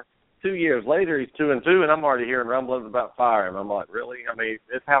are 2 years later, he's 2-2, and I'm already hearing rumblings about firing him. I'm like, really? I mean,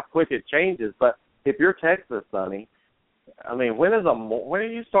 it's how quick it changes. But if you're Texas, Sonny, I mean, when are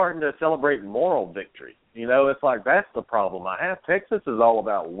you starting to celebrate moral victory? It's like that's the problem I have. Texas is all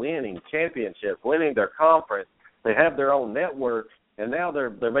about winning championships, winning their conference. They have their own network, and now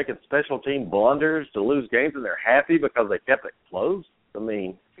they're making special team blunders to lose games, and they're happy because they kept it close. I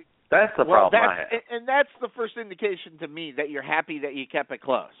mean, that's the problem I have. And that's the first indication to me that you're happy that you kept it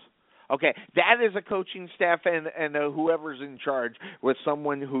close. Okay, that is a coaching staff and whoever's in charge with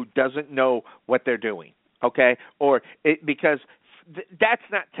someone who doesn't know what they're doing. Okay, because that's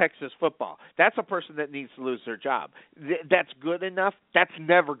not Texas football. That's a person that needs to lose their job. That's good enough. That's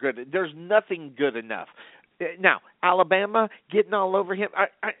never good. There's nothing good enough. Now, Alabama getting all over him.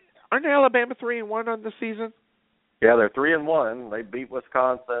 Aren't Alabama 3-1 on the season? Yeah, they're 3-1. They beat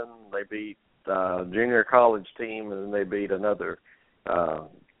Wisconsin. They beat junior college team, and then they beat another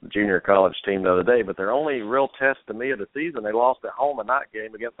junior college team the other day. But their only real test to me of the season, they lost at home a night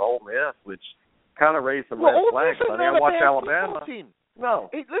game against Ole Miss, which kind of raised some red flags. I watched Alabama. No,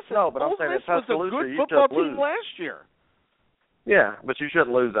 hey, listen, no, but I'm saying it's was a good football team last year. Yeah, but you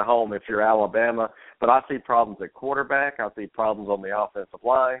shouldn't lose at home if you're Alabama. But I see problems at quarterback. I see problems on the offensive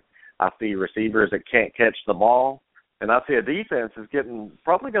line. I see receivers that can't catch the ball. And I see a defense is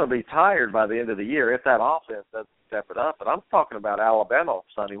probably going to be tired by the end of the year if that offense doesn't step it up. But I'm talking about Alabama,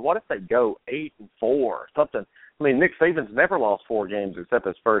 Sonny. What if they go 8-4 or something? I mean, Nick Saban's never lost 4 games except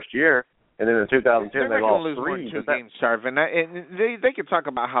his first year. And then in 2010, they lost 3. They're not going to lose more than 2 games, Sarvin. They can talk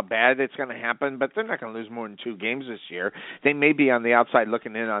about how bad it's going to happen, but they're not going to lose more than 2 games this year. They may be on the outside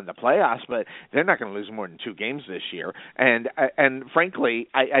looking in on the playoffs, but they're not going to lose more than 2 games this year. And frankly,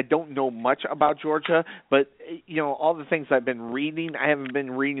 I don't know much about Georgia, but all the things I've been reading, I haven't been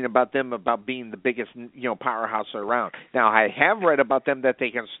reading about them about being the biggest powerhouse around. Now, I have read about them that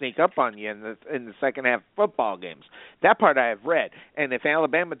they can sneak up on you in the second half football games. That part I have read. And if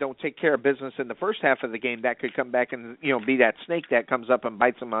Alabama don't take care of business in the first half of the game, that could come back and be that snake that comes up and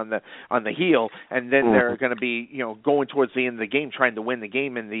bites them on the heel, and then they're going to be going towards the end of the game trying to win the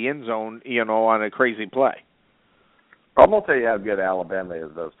game in the end zone on a crazy play. I'm gonna tell you how good Alabama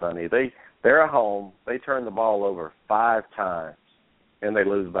is, though, Sonny. They're at home. They turn the ball over 5 times and they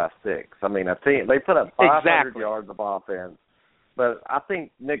lose by 6. I mean, a team they put up 500 yards of offense. But I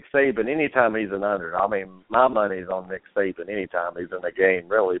think Nick Saban, anytime he's an under, I mean, my money's on Nick Saban anytime he's in the game,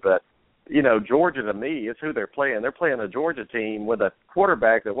 really. But, Georgia, to me, is who they're playing. They're playing a Georgia team with a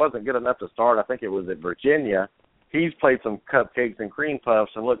quarterback that wasn't good enough to start. I think it was at Virginia. He's played some cupcakes and cream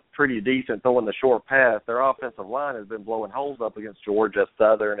puffs and looked pretty decent throwing the short pass. Their offensive line has been blowing holes up against Georgia,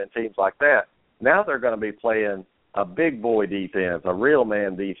 Southern, and teams like that. Now they're going to be playing a big boy defense, a real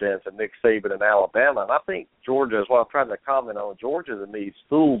man defense, and Nick Saban in Alabama. And I think Georgia, as well, I'm trying to comment on Georgia, to me,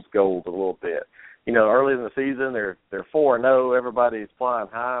 fool's gold a little bit. Early in the season, they're 4-0. Everybody's flying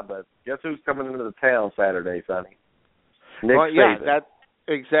high, but guess who's coming into the town Saturday, Sonny? Nick Saban.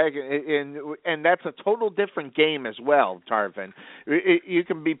 Exactly, and that's a total different game as well, Tarvin. You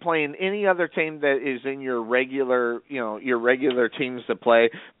can be playing any other team that is in your regular teams to play,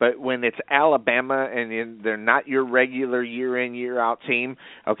 but when it's Alabama and they're not your regular year-in, year-out team,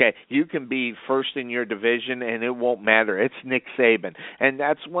 okay, you can be first in your division and it won't matter. It's Nick Saban, and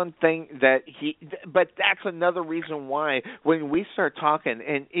that's one thing but that's another reason why when we start talking,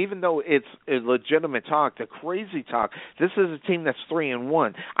 and even though it's a legitimate talk, the crazy talk, this is a team that's 3-1.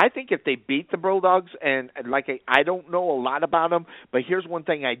 I think if they beat the Bulldogs, and I don't know a lot about them, but here's one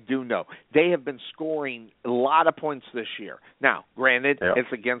thing I do know. They have been scoring a lot of points this year. Now, granted,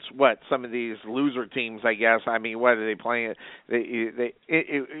 It's against some of these loser teams, I guess. I mean, what are they playing?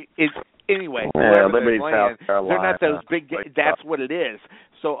 Anyway, they're not those big – that's what it is.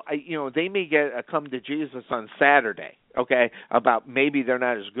 So they may get a come to Jesus on Saturday, okay, about maybe they're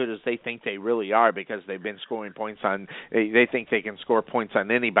not as good as they think they really are because they've been scoring points on. They think they can score points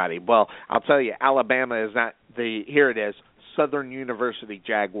on anybody. Well, I'll tell you, Alabama is not the. Here it is, Southern University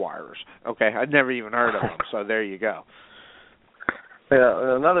Jaguars. Okay, I'd never even heard of them. So there you go.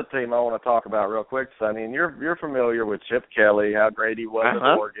 Yeah, another team I want to talk about real quick, Sonny, and you're familiar with Chip Kelly, how great he was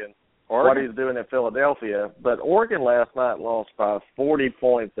at Oregon, what he's doing in Philadelphia. But Oregon last night lost by 40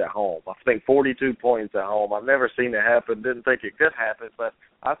 points at home. I think 42 points at home. I've never seen it happen. Didn't think it could happen. But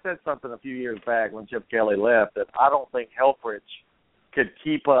I said something a few years back when Chip Kelly left that I don't think Helfrich could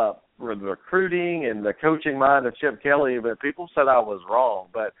keep up with the recruiting and the coaching mind of Chip Kelly. But people said I was wrong.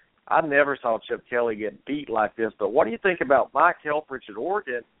 But I never saw Chip Kelly get beat like this. But what do you think about Mike Helfrich at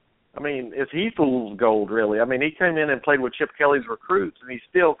Oregon? I mean, is he fool's gold, really? I mean, he came in and played with Chip Kelly's recruits, and he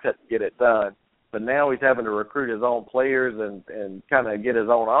still couldn't get it done. But now he's having to recruit his own players and kind of get his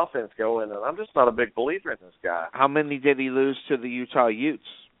own offense going, and I'm just not a big believer in this guy. How many did he lose to the Utah Utes?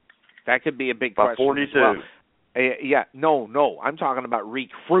 That could be a big question. 42. As well. No, I'm talking about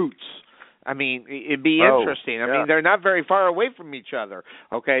recruits. I mean, it'd be interesting. I mean, they're not very far away from each other.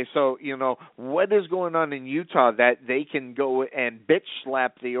 Okay, so, what is going on in Utah that they can go and bitch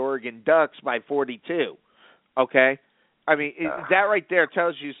slap the Oregon Ducks by 42? Okay? I mean, that right there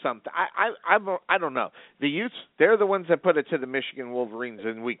tells you something. I don't know. The Utes, they're the ones that put it to the Michigan Wolverines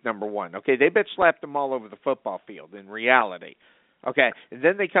in week number 1. Okay, they bitch slapped them all over the football field in reality. Okay, and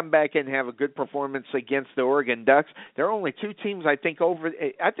then they come back and have a good performance against the Oregon Ducks. There are only 2 teams, I think, aren't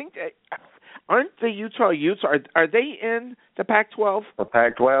the Utah Utes, are they in the Pac-12? The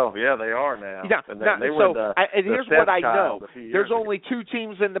Pac-12, yeah, they are now. Yeah, and here's what I know. There's only 2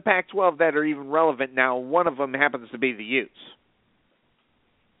 teams in the Pac-12 that are even relevant now. One of them happens to be the Utes.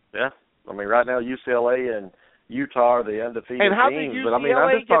 Yeah, I mean, right now UCLA and Utah are the undefeated teams. And how did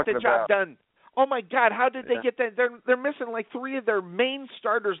UCLA get the job done? Oh, my God, how did they get that? They're missing like 3 of their main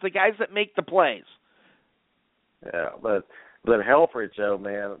starters, the guys that make the plays. Yeah, but Helfrich, though,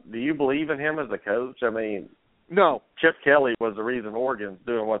 man, do you believe in him as a coach? I mean, no. Chip Kelly was the reason Oregon's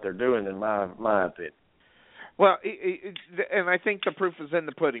doing what they're doing, in my opinion. Well, and I think the proof is in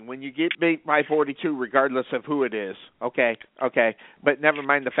the pudding. When you get beat by 42, regardless of who it is, okay, but never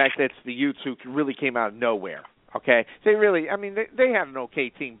mind the fact that it's the Utes who really came out of nowhere. Okay, they had an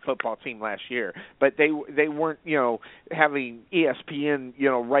okay football team last year, but they weren't, having ESPN,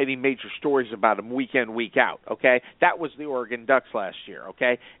 writing major stories about them week in, week out. Okay, that was the Oregon Ducks last year.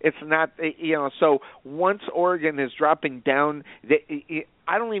 Okay, it's not, so once Oregon is dropping down,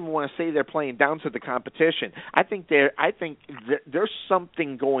 I don't even want to say they're playing down to the competition. I think there's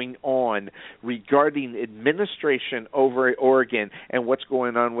something going on regarding administration over at Oregon and what's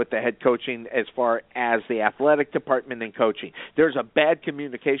going on with the head coaching as far as the athletic department and coaching. There's a bad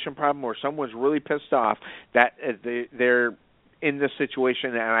communication problem where someone's really pissed off that they're in this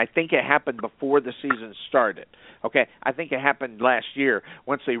situation, and I think it happened before the season started. Okay, I think it happened last year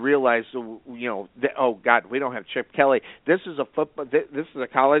once they realized, oh God, we don't have Chip Kelly. This is a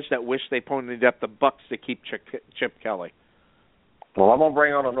college that wished they ponied up the bucks to keep Chip Kelly. Well, I'm gonna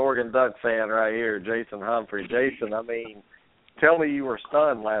bring on an Oregon Duck fan right here, Jason Humphrey. Jason, I mean, tell me you were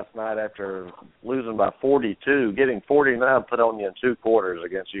stunned last night after losing by 42, getting 49 put on you in 2 quarters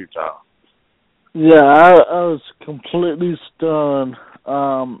against Utah. Yeah, I was completely stunned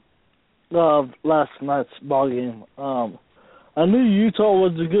of last night's ball game. I knew Utah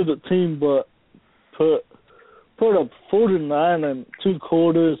was a good team, but put up 49 in 2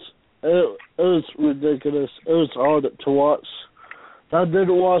 quarters. It was ridiculous. It was hard to watch. I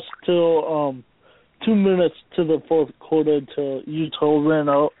didn't watch till 2 minutes to the 4th quarter until Utah ran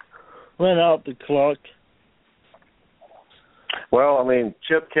out the clock. Well, I mean,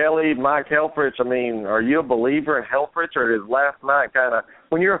 Chip Kelly, Mike Helfrich, I mean, are you a believer in Helfrich, or is last night kind of,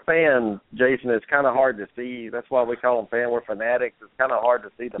 when you're a fan, Jason, it's kind of hard to see. That's why we call them fan. We're fanatics. It's kind of hard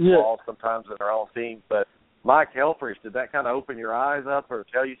to see the flaws sometimes in our own teams. But Mike Helfrich, did that kind of open your eyes up or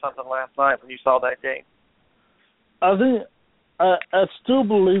tell you something last night when you saw that game? I think I still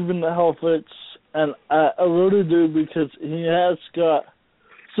believe in the Helfrich, and I really do, because he has got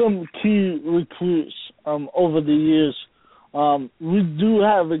some key recruits over the years. We do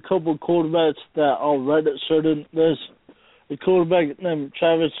have a couple quarterbacks that are redshirted. There's a quarterback named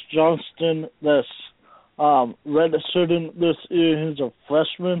Travis Johnston that's redshirted this year. He's a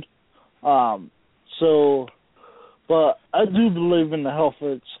freshman. But I do believe in the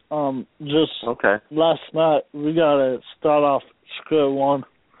Helfrich. Last night we got to start off square one.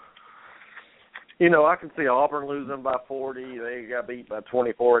 You know, I can see Auburn losing by 40. They got beat by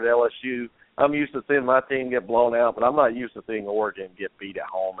 24 at LSU. I'm used to seeing my team get blown out, but I'm not used to seeing Oregon get beat at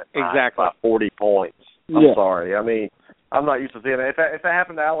home by 40 points. I'm sorry. I mean, I'm not used to seeing it. If it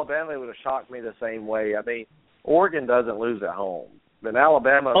happened to Alabama, it would have shocked me the same way. I mean, Oregon doesn't lose at home. But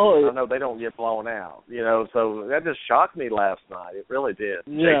Alabama, I know they don't get blown out. You know, so that just shocked me last night. It really did.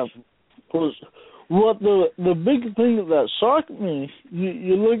 Yeah. What the big thing that shocked me,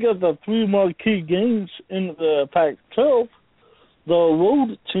 you look at the three marquee games in the Pac-12, the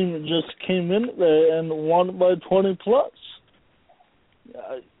road team just came in there and won by 20 plus.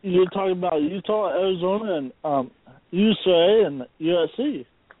 You're talking about Utah, Arizona, and UCLA and USC.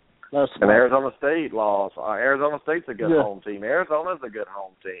 And Arizona State lost. Arizona State's a good home team. Arizona's a good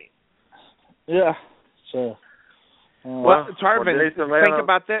home team. Yeah. So. Well, Tarvin, think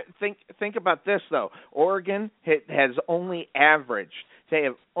about that. Think about this though. Oregon has only averaged. They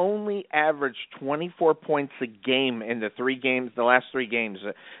have only averaged 24 points a game in the last three games.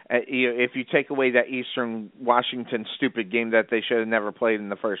 If you take away that Eastern Washington stupid game that they should have never played in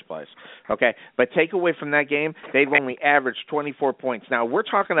the first place. Okay, but take away from that game, they've only averaged 24 points. Now, we're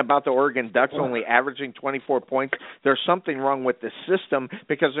talking about the Oregon Ducks only averaging 24 points. There's something wrong with the system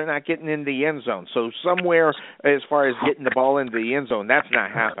because they're not getting in the end zone. So somewhere as far as getting the ball into the end zone, that's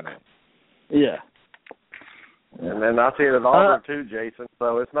not happening. Yeah. And then I see it at Auburn too, Jason.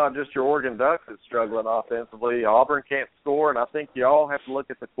 So it's not just your Oregon Ducks that's struggling offensively. Auburn can't score, and I think you all have to look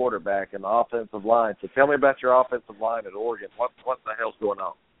at the quarterback and the offensive line. So tell me about your offensive line at Oregon. What the hell's going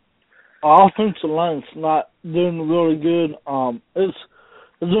on? Offensive line's not doing really good. It's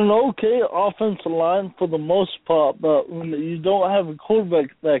an okay offensive line for the most part, but when you don't have a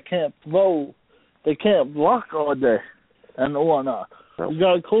quarterback that can't throw, they can't block all day and whatnot. You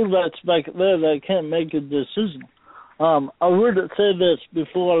got quarterbacks back there that can't make a decision. I would say this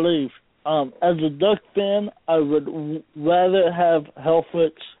before I leave. As a Duck fan, I would rather have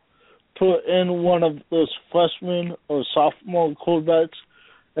Helfrich put in one of those freshman or sophomore quarterbacks.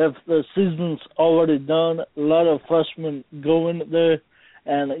 If the season's already done, let a freshman go in there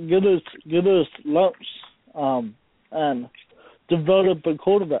and get us lumps and develop a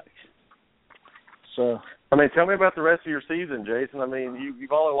quarterback. So. I mean, tell me about the rest of your season, Jason. I mean,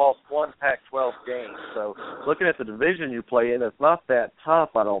 you've only lost one Pac-12 game. So looking at the division you play in, it's not that tough,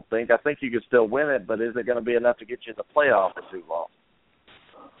 I don't think. I think you could still win it, but is it going to be enough to get you in the playoff or too long?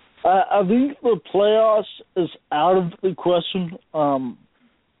 I think the playoffs is out of the question.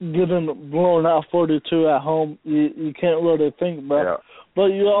 Getting blown out 42 at home, you can't really think about it. But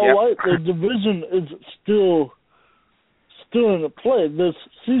you're all right. The division is still in play. This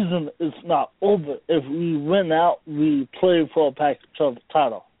season is not over. If we win out, we play for a Pac-12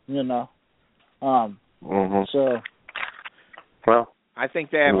 title, you know. So. Well, I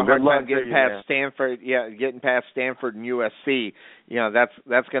think they have a hard time getting past Stanford. Yeah, getting past Stanford and USC. You know,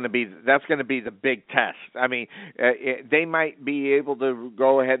 that's going to be the big test. I mean, they might be able to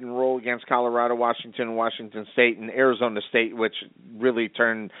go ahead and roll against Colorado, Washington State, and Arizona State, which really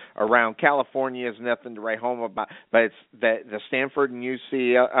turned around. California is nothing to write home about, but it's the Stanford and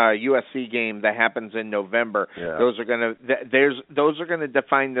USC game that happens in November. Yeah. Those are going to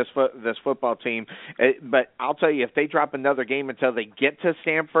define this football team. But I'll tell you, if they drop another game until they get to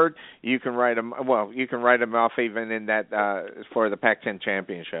Stanford, you can write them. Well, you can write them off even in that for the Pac-10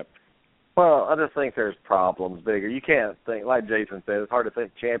 championship. Well, I just think there's problems bigger. You can't think, like Jason said, it's hard to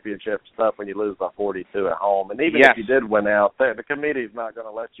think championship stuff when you lose by 42 at home. And even if you did win out, the committee's not going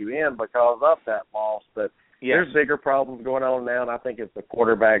to let you in because of that loss. But there's bigger problems going on now, and I think it's the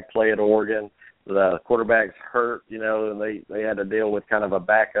quarterback play at Oregon. The quarterback's hurt, you know, and they had to deal with kind of a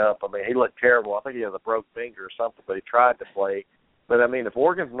backup. I mean, he looked terrible. I think he has a broke finger or something, but he tried to play. But, I mean, if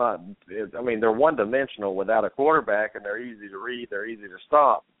Oregon's not – I mean, they're one-dimensional without a quarterback, and they're easy to read, they're easy to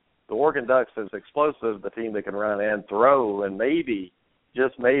stop. The Oregon Ducks is explosive, the team that can run and throw, and maybe,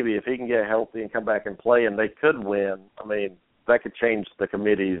 just maybe, if he can get healthy and come back and play and they could win, I mean, that could change the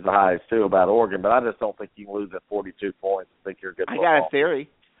committee's eyes, too, about Oregon. But I just don't think you can lose at 42 points and think you're a good football.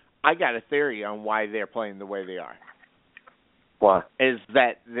 I got a theory on why they're playing the way they are. Why? Is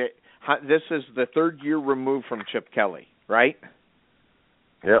that this is the third year removed from Chip Kelly, right?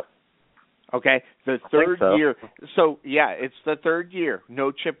 Yep. Okay, the third year. So, it's the third year.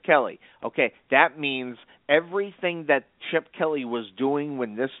 No Chip Kelly. Okay, that means everything that Chip Kelly was doing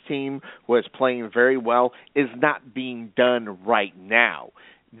when this team was playing very well is not being done right now.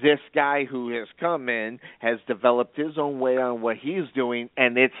 this guy who has come in has developed his own way on what he's doing,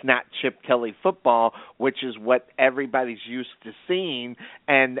 and it's not Chip Kelly football, which is what everybody's used to seeing,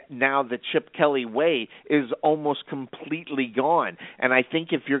 and now the Chip Kelly way is almost completely gone. And I think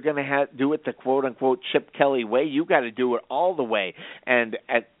if you're going to do it the quote-unquote Chip Kelly way, you got to do it all the way. And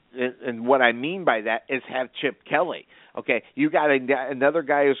what I mean by that is have Chip Kelly. Okay, you got another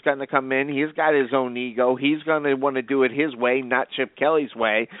guy who's going to come in. He's got his own ego. He's going to want to do it his way, not Chip Kelly's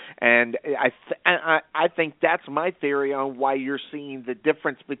way. And I think that's my theory on why you're seeing the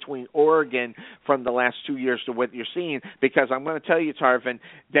difference between Oregon from the last 2 years to what you're seeing. Because I'm going to tell you, Tarvin,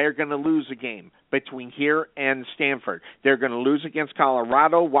 they're going to lose a game between here and Stanford. They're going to lose against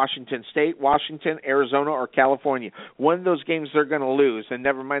Colorado, Washington State, Washington, Arizona, or California. One of those games they're going to lose, and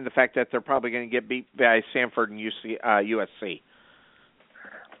never mind the fact that they're probably going to get beat by Stanford and USC.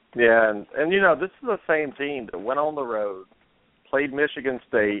 Yeah, and you know, this is the same team that went on the road, played Michigan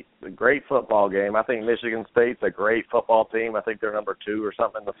State, a great football game. I think Michigan State's a great football team. I think they're number 2 or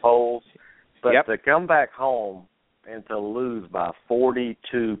something in the polls. But to come back home and to lose by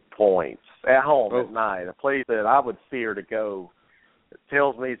 42 points at home at night, a place that I would fear to go, it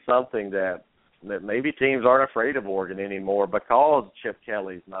tells me something that maybe teams aren't afraid of Oregon anymore because Chip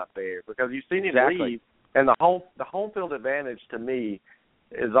Kelly's not there. Because you've seen him leave, and the home field advantage to me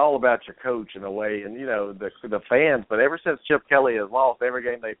is all about your coach in a way, and you know the fans. But ever since Chip Kelly has lost every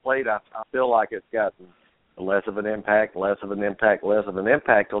game they played, I feel like it's gotten less of an impact,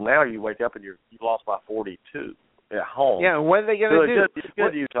 till now you wake up and you lost by 42 at home. Yeah, what are they going to do?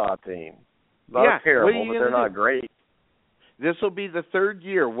 Good Utah team. Not terrible, but they're not great. This will be the third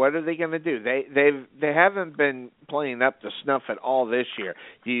year. What are they going to do? They haven't been playing up to snuff at all this year.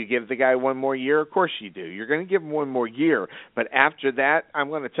 Do you give the guy one more year? Of course you do. You're going to give him one more year. But after that, I'm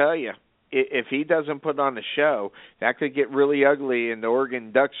going to tell you, if he doesn't put on a show, that could get really ugly, and the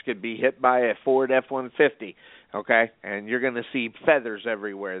Oregon Ducks could be hit by a Ford F-150. Okay, and you're going to see feathers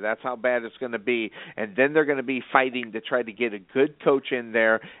everywhere. That's how bad it's going to be. And then they're going to be fighting to try to get a good coach in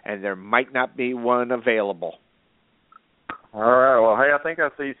there, and there might not be one available. All right. Well, hey, I think I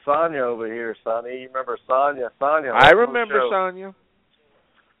see Sonia over here, Sonny. You remember Sonia? I remember Sonia.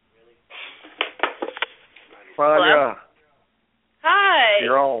 Sonia. Hello? Hi.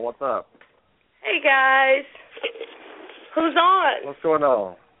 You're on. What's up? Hey, guys. Who's on? What's going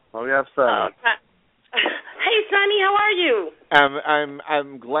on? Oh, we have Sonny. Hey, Sonny, how are you?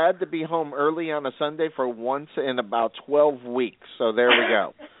 I'm glad to be home early on a Sunday for once in about 12 weeks. So there we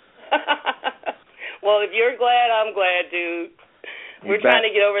go. Well, if you're glad, I'm glad, dude. We're trying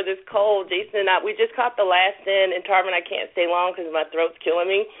to get over this cold. Jason and I, we just caught the last in, and Tarvin, I can't stay long because my throat's killing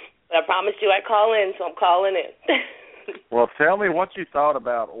me. But I promised you I'd call in, so I'm calling in. Well, tell me what you thought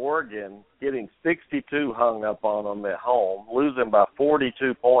about Oregon getting 62 hung up on them at home, losing by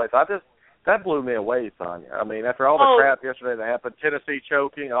 42 points. That blew me away, Sonia. I mean, after all the crap yesterday that happened, Tennessee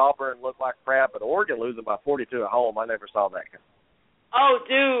choking, Auburn looked like crap, but Oregon losing by 42 at home, I never saw that coming. Oh,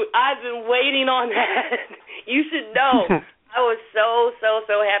 dude, I've been waiting on that. You should know. I was so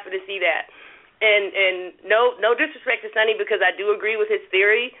happy to see that. And no disrespect to Sonny, because I do agree with his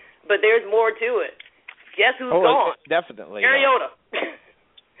theory, but there's more to it. Guess who's gone? Definitely. Mariota.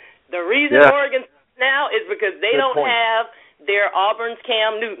 The reason Oregon now is because they don't have their Auburn's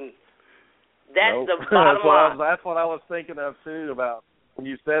Cam Newton. That's the bottom line. That's what I was thinking of, too, about when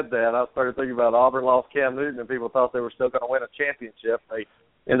you said that. I started thinking about Auburn lost Cam Newton, and people thought they were still going to win a championship. They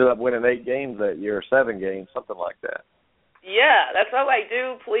ended up winning 8 games that year, 7 games, something like that. Yeah, that's what I'm like,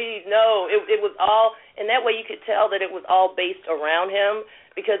 dude, please, no. It was all, and that way you could tell that it was all based around him,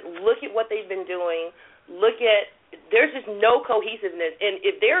 because look at what they've been doing. There's just no cohesiveness. And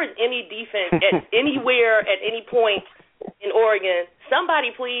if there is any defense at anywhere at any point in Oregon,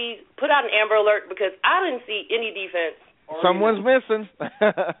 somebody please put out an Amber Alert, because I didn't see any defense. Someone's missing.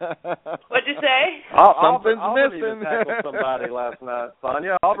 What'd you say? Something's Auburn missing. Even tackled somebody last night,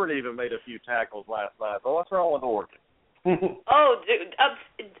 Sonia. Auburn even made a few tackles last night. So what's wrong with Oregon? Oh, dude,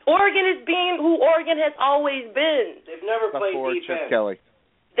 Oregon is being who Oregon has always been. They've never played defense. Chip Kelly.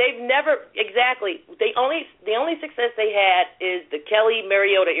 They've never exactly. The only success they had is the Kelly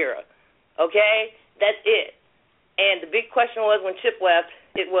Mariota era. Okay, that's it. And the big question was when Chip left,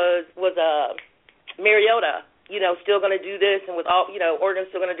 it was Mariota, still going to do this, and with all, Oregon's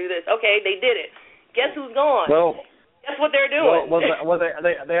still going to do this. Okay, they did it. Guess who's gone? Well, guess what they're doing. Well,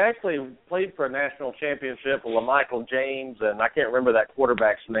 they actually played for a national championship with LaMichael James, and I can't remember that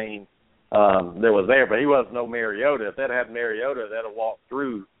quarterback's name that was there, but he was no Mariota. If they'd had Mariota, they'd have walked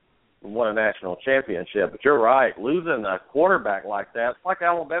through and won a national championship. But you're right, losing a quarterback like that, it's like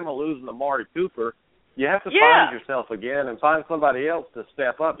Alabama losing to Amari Cooper. You have to find yourself again and find somebody else to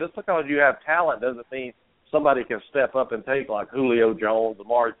step up. Just because you have talent doesn't mean somebody can step up and take, like Julio Jones,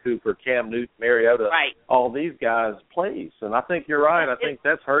 Amari Cooper, Cam Newton, Mariota, all these guys' place. And I think you're right. I think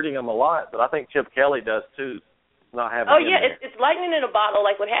that's hurting them a lot. But I think Chip Kelly does too, not having him there. It's lightning in a bottle.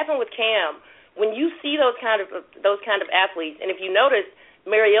 Like what happened with Cam, when you see those kind of athletes, and if you notice,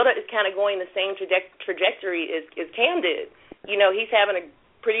 Mariota is kind of going the same trajectory as Cam did. You know, he's having a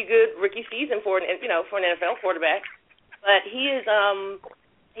pretty good rookie season for an NFL quarterback, but he's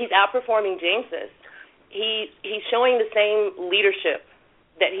outperforming Jameis. He's showing the same leadership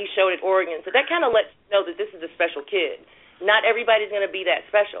that he showed at Oregon. So that kind of lets you know that this is a special kid. Not everybody's going to be that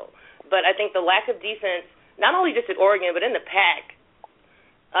special. But I think the lack of defense, not only just at Oregon, but in the Pac.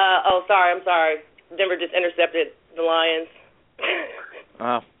 I'm sorry. Denver just intercepted the Lions.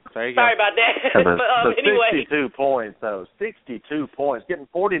 There you go. Sorry about that. Yeah, but anyway. 62 points, though. 62 points. Getting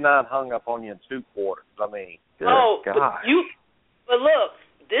 49 hung up on you in 2 quarters. I mean, good God. But look,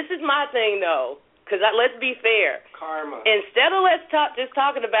 this is my thing, though. Because let's be fair. Karma. Instead of just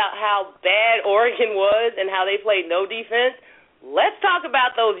talking about how bad Oregon was and how they played no defense, let's talk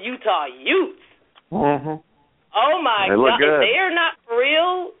about those Utah Utes. Mm-hmm. Oh, my God. If they are not for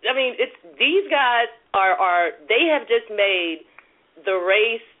real, I mean, these guys they have just made the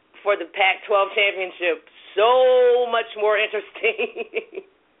race for the Pac-12 championship so much more interesting.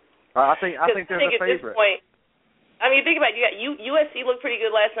 I think they're the favorite. This point, I mean, think about it. You got USC looked pretty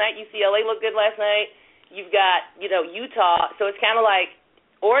good last night. UCLA looked good last night. You've got, Utah. So it's kind of like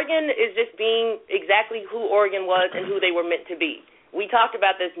Oregon is just being exactly who Oregon was and who they were meant to be. We talked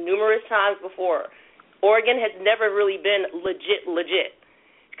about this numerous times before. Oregon has never really been legit.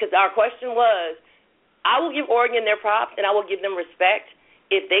 Because our question was, I will give Oregon their props and I will give them respect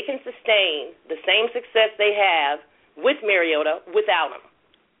if they can sustain the same success they have with Mariota without him.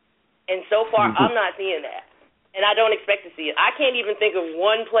 And so far, I'm not seeing that. And I don't expect to see it. I can't even think of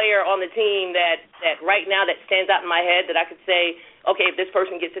one player on the team that right now that stands out in my head that I could say, okay, if this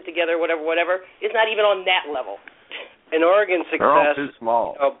person gets it together, whatever. It's not even on that level. And Oregon's success, they're all too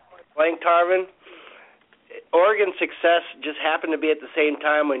small. Blank Tarvin, Oregon's success just happened to be at the same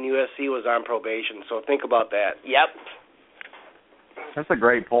time when USC was on probation. So think about that. Yep. That's a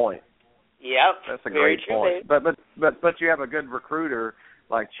great point. Yep. That's a great point. But you have a good recruiter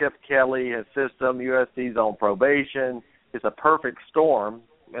like Chip Kelly, his system, USC's on probation. It's a perfect storm.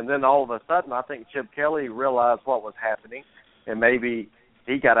 And then all of a sudden, I think Chip Kelly realized what was happening, and maybe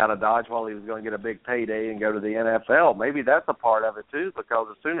he got out of Dodge while he was going to get a big payday and go to the NFL. Maybe that's a part of it, too, because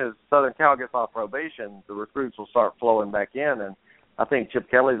as soon as Southern Cal gets off probation, the recruits will start flowing back in. And I think Chip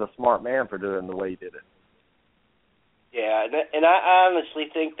Kelly's a smart man for doing the way he did it. Yeah, and I honestly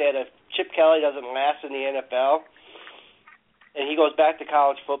think that if Chip Kelly doesn't last in the NFL, and he goes back to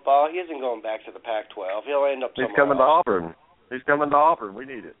college football, he isn't going back to the Pac-12. He'll end up somewhere He's coming else. to Auburn. He's coming to Auburn. We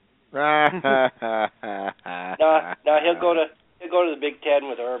need it. No, he'll go to the Big Ten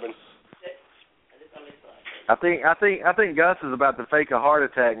with Urban. I think Gus is about to fake a heart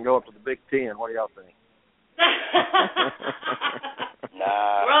attack and go up to the Big Ten. What do y'all think?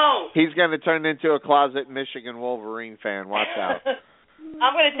 Nah. Wrong. He's going to turn into a closet Michigan Wolverine fan. Watch out.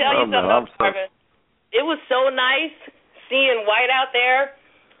 I'm going to tell you something, Marvin. It was so nice seeing White out there.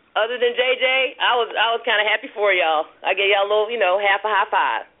 Other than JJ, I was kind of happy for y'all. I gave y'all a little, half a high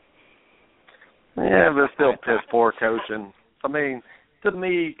five. Yeah, but still piss poor coaching. I mean, to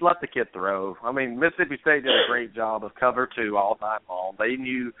me, let the kid throw. I mean, Mississippi State did a great job of cover 2 all night long. They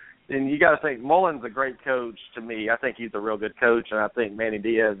knew, and you got to think Mullen's a great coach to me. I think he's a real good coach, and I think Manny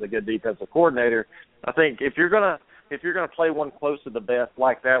Diaz is a good defensive coordinator. I think if you're gonna play one close to the best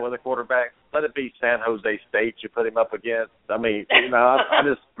like that with a quarterback, let it be San Jose State you put him up against. I mean, I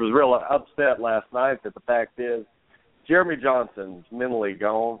just was real upset last night that the fact is Jeremy Johnson's mentally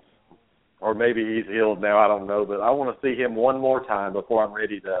gone, or maybe he's healed now. I don't know, but I want to see him one more time before I'm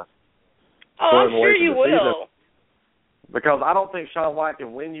ready to. Oh, I'm sure you will. Because I don't think Sean White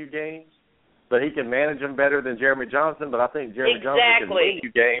can win you games, but he can manage them better than Jeremy Johnson. But I think Jeremy Johnson can win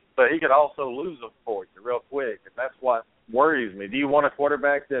you games, but he could also lose them for you real quick, and that's what worries me. Do you want a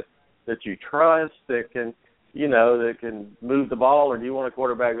quarterback that you trust, that can, that can move the ball, or do you want a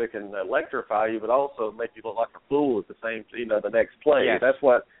quarterback that can electrify you, but also make you look like a fool at the same, the next play? Yes. That's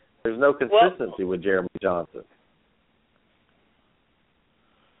what. There's no consistency with Jeremy Johnson.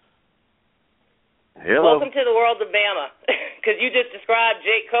 Hello. Welcome to the world of Bama, because you just described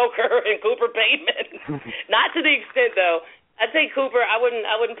Jake Coker and Cooper Bateman. Not to the extent, though. I'd say Cooper. I wouldn't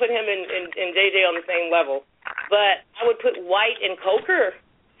put him and JJ on the same level, but I would put White and Coker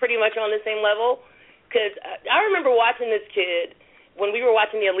pretty much on the same level. Because I remember watching this kid when we were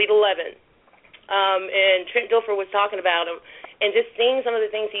watching the Elite 11. and Trent Dilfer was talking about him, and just seeing some of the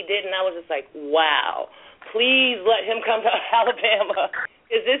things he did, and I was just like, wow, please let him come to Alabama,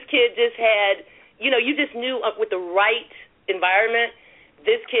 because this kid just had, you just knew with the right environment,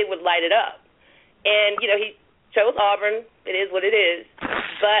 this kid would light it up. And, he chose Auburn. It is what it is.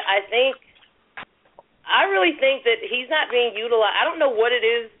 But I really think that he's not being utilized. I don't know what it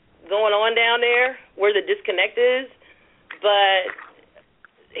is going on down there, where the disconnect is, but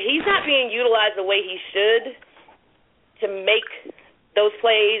he's not being utilized the way he should to make those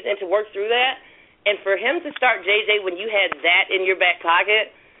plays and to work through that. And for him to start JJ when you had that in your back pocket,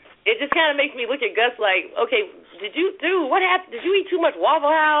 it just kind of makes me look at Gus like, okay, what happened? Did you eat too much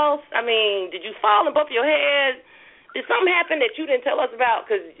Waffle House? I mean, did you fall and bump your head? Did something happen that you didn't tell us about?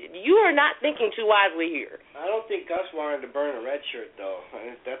 Because you are not thinking too wisely here. I don't think Gus wanted to burn a red shirt, though. I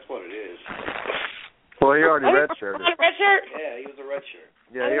think that's what it is. Well, he already redshirted. A red shirt? Yeah, he was a red shirt.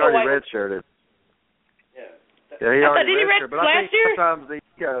 Yeah, he already redshirted. Yeah. Yeah, he already did he redshirted. But I last think year? sometimes the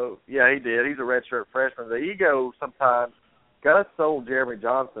ego, yeah, he did. He's a redshirt freshman. The ego sometimes, Gus sold Jeremy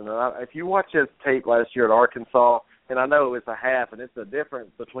Johnson. And if you watch his tape last year at Arkansas, and I know it's a half, and it's the difference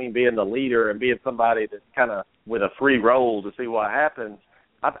between being the leader and being somebody that's kind of with a free roll to see what happens.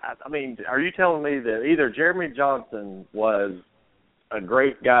 I mean, are you telling me that either Jeremy Johnson was a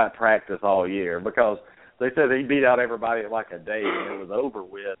great guy at practice all year, because they said he beat out everybody in like a day and it was over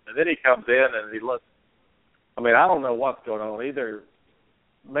with, and then he comes in and he looks, I mean, I don't know what's going on. Either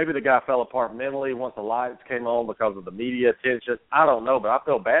maybe the guy fell apart mentally once the lights came on because of the media attention. I don't know, but I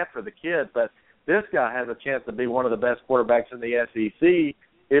feel bad for the kid. But this guy has a chance to be one of the best quarterbacks in the SEC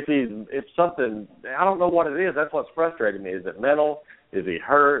if something, I don't know what it is. That's what's frustrating me. Is it mental? Is he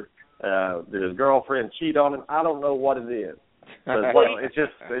hurt? Did his girlfriend cheat on him? I don't know what it is. But, it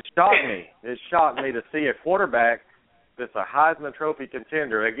shocked me. It shocked me to see a quarterback that's a Heisman Trophy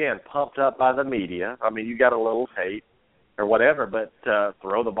contender, again, pumped up by the media. I mean, you got a little tape or whatever, but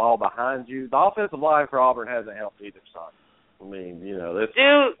throw the ball behind you. The offensive line for Auburn hasn't helped either side. I mean, this.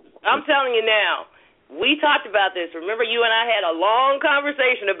 Dude, I'm telling you now, we talked about this. Remember, you and I had a long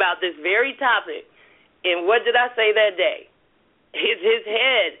conversation about this very topic, and what did I say that day? His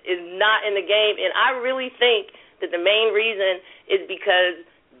head is not in the game, and I really think that the main reason is because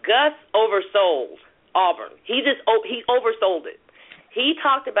Gus oversold Auburn. He oversold it. He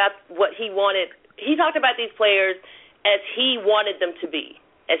talked about what he wanted. He talked about these players as he wanted them to be,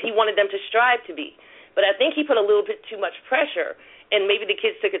 as he wanted them to strive to be. But I think he put a little bit too much pressure, and maybe the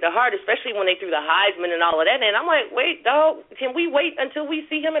kids took it to heart, especially when they threw the Heisman and all of that. And I'm like, wait, dog, can we wait until we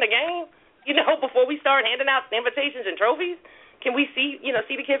see him in a game, before we start handing out invitations and trophies? Can we see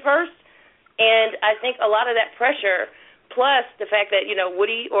the kid first? And I think a lot of that pressure, plus the fact that,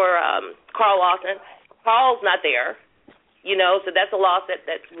 Woody or Carl Lawson, Carl's not there, so that's a loss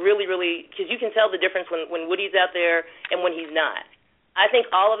that's really, really, because you can tell the difference when Woody's out there and when he's not. I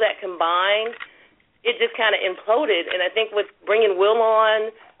think all of that combined, it just kind of imploded. And I think with bringing Will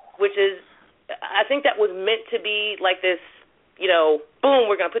on, I think that was meant to be like this, boom,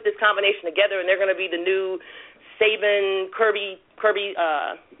 we're going to put this combination together and they're going to be the new Saban, Kirby,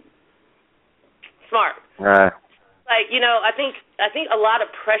 Smart. Right. Like, I think a lot of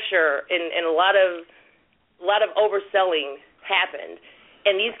pressure and a lot of overselling happened.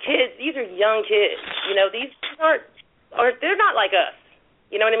 And these kids, these are young kids. These they're not like us.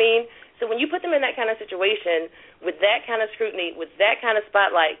 You know what I mean? So when you put them in that kind of situation with that kind of scrutiny, with that kind of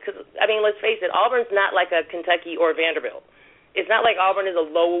spotlight, because, let's face it, Auburn's not like a Kentucky or Vanderbilt. It's not like Auburn is a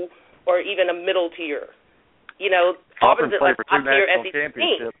low or even a middle tier. Auburn's played for top two tier national SEC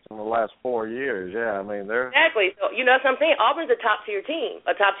championships team. in the last 4 years. Yeah, they're exactly. So that's what I'm saying. Auburn's a top tier team,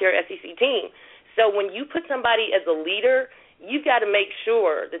 a top tier SEC team. So when you put somebody as a leader, you've got to make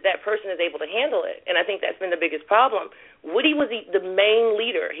sure that person is able to handle it. And I think that's been the biggest problem. Woody was the main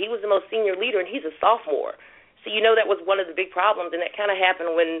leader. He was the most senior leader, and he's a sophomore. So that was one of the big problems, and that kind of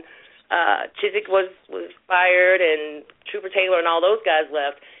happened when Chizik was fired and Trooper Taylor and all those guys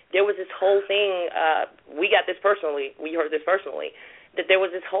left. There was this whole thing, we heard this personally, that there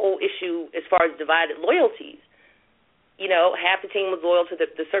was this whole issue as far as divided loyalties. Half the team was loyal to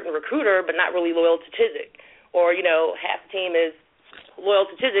the certain recruiter, but not really loyal to Chizik. Or, half the team is loyal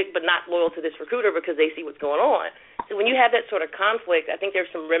to Chizik, but not loyal to this recruiter because they see what's going on. So when you have that sort of conflict, I think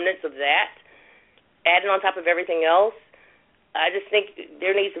there's some remnants of that added on top of everything else. I just think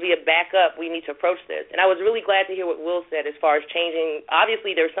there needs to be a backup. We need to approach this. And I was really glad to hear what Will said as far as changing.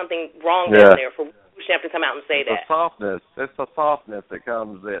 Obviously, there's something wrong down there for Champ to come out and say that. It's the softness that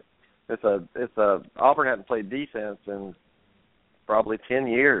comes. Auburn hasn't played defense in probably 10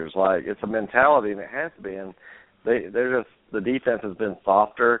 years. Like, it's a mentality, and it has to be. And they're just, the defense has been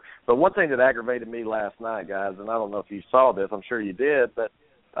softer. But one thing that aggravated me last night, guys, and I don't know if you saw this, I'm sure you did, but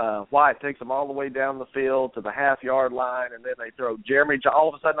White takes them all the way down the field to the half-yard line, and then they throw Jeremy Johnson. All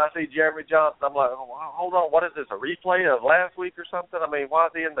of a sudden I see Jeremy Johnson. I'm like, oh, hold on, what is this, a replay of last week or something? I mean, why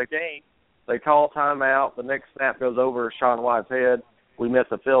is he in the game? They call timeout. The next snap goes over Sean White's head. We miss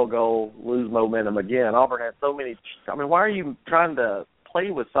a field goal, lose momentum again. Auburn had so many. I mean, why are you trying to play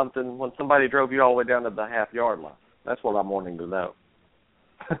with something when somebody drove you all the way down to the half-yard line? That's what I'm wanting to know.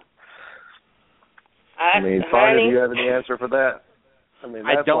 I mean, Sonia, do you have any answer for that? I mean,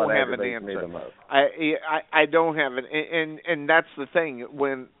 that's I don't what have an aggravates me answer. the most. I don't have it, and that's the thing.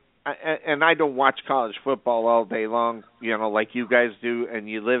 And I don't watch college football all day long, you know, like you guys do, and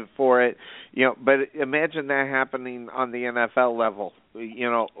you live for it, you know. But imagine that happening on the NFL level.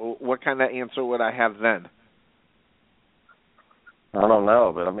 You know, what kind of answer would I have then? I don't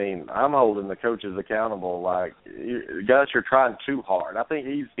know, but I mean, I'm holding the coaches accountable. Like, Gus, you're trying too hard. I think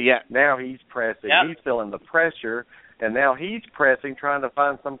now he's pressing. Yep. He's feeling the pressure, and now he's pressing, trying to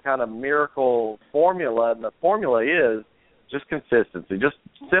find some kind of miracle formula. And the formula is just consistency, just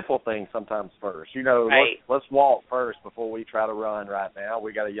simple things sometimes first. You know, right. let's walk first before we try to run right now.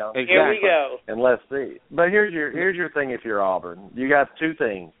 We got a young Exactly. Here we go. And let's see. But here's your thing if you're Auburn. You got two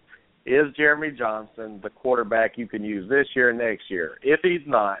things. Is Jeremy Johnson the quarterback you can use this year and next year? If he's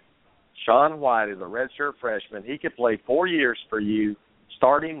not, Sean White is a redshirt freshman. He could play 4 years for you,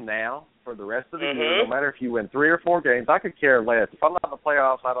 starting now for the rest of the year, no matter if you win 3 or 4 games. I could care less. If I'm not in the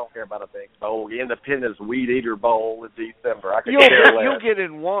playoffs, I don't care about a big bowl. The Independence Weed Eater Bowl in December. I could care less. You'll get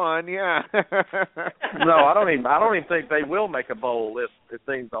in one, yeah. No, I don't even think they will make a bowl if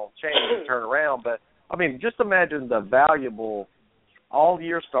things don't change and turn around. But, I mean, just imagine the valuable all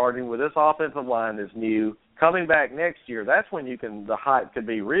year starting with this offensive line is new. Coming back next year, that's when the hype could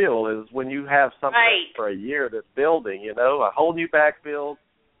be real, is when you have something for a year that's building, you know, a whole new backfield.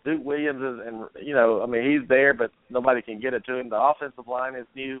 Duke Williams is, and, you know, I mean, he's there, but nobody can get it to him. The offensive line is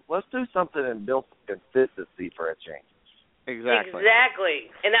new. Let's do something and build some consistency for a change. Exactly.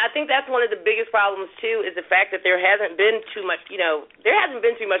 And I think that's one of the biggest problems, too, is the fact that there hasn't been too much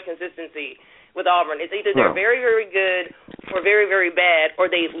consistency with Auburn. It's either they're very, very good or very, very bad, or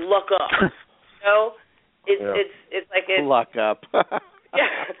they luck up. You know? It's like it's luck up.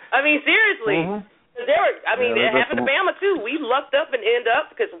 Yeah. I mean, seriously. Mm-hmm. It happened to Bama, too. We lucked up and end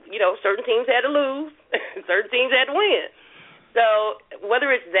up because, you know, certain teams had to lose, certain teams had to win. So whether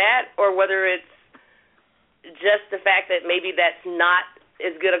it's that or whether it's just the fact that maybe that's not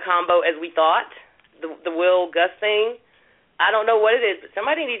as good a combo as we thought, the Will Gus thing, I don't know what it is, but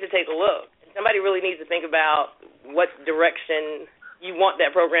somebody needs to take a look. Somebody really needs to think about what direction you want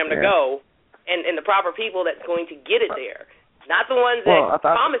that program to go and the proper people that's going to get it there, not the ones that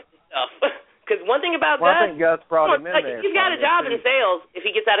promise stuff. Because one thing about Gus, I think Gus brought him in there. He's got a job in sales if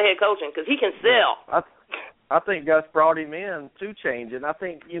he gets out of head coaching because he can sell. I think Gus brought him in to change it. I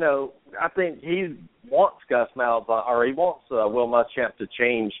think he wants Gus Malzahn, or he wants Will Muschamp to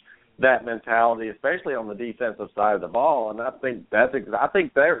change that mentality, especially on the defensive side of the ball. And I think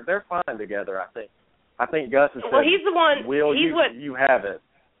they're fine together. I think Gus is. Well, he's the one. Will, you have it.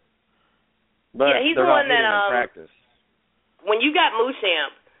 But he's the one that practice. When you got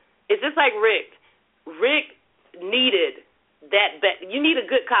Muschamp, it's just like Rick. Rick needed that. You need a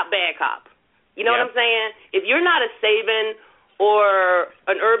good cop, bad cop. You know what I'm saying? If you're not a Saban or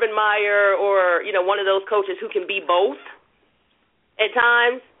an Urban Meyer or, you know, one of those coaches who can be both at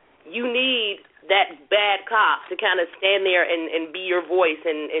times, you need that bad cop to kind of stand there and be your voice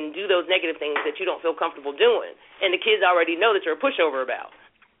and do those negative things that you don't feel comfortable doing. And the kids already know that you're a pushover about.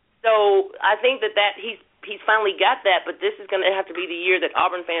 So I think that he's finally got that, but this is going to have to be the year that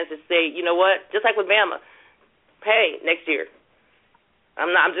Auburn fans just say, you know what, just like with Bama, hey, next year.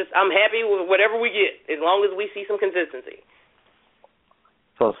 I'm happy with whatever we get as long as we see some consistency.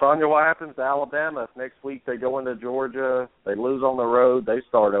 So, Sonia, what happens to Alabama if next week they go into Georgia, they lose on the road, they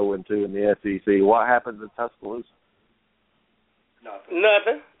start 0-2 in the SEC? What happens in Tuscaloosa?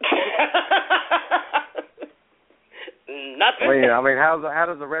 Nothing. Nothing. I mean, how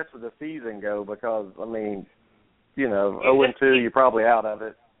does the rest of the season go? Because, I mean, you know, 0-2, you're probably out of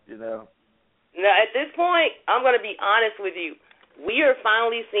it, you know. Now, at this point, I'm going to be honest with you. We are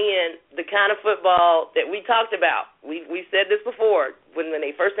finally seeing the kind of football that we talked about. We said this before when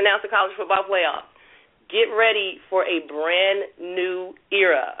they first announced the college football playoff. Get ready for a brand new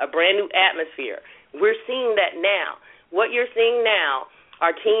era, a brand new atmosphere. We're seeing that now. What you're seeing now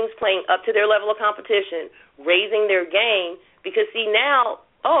are teams playing up to their level of competition, raising their game, because see now,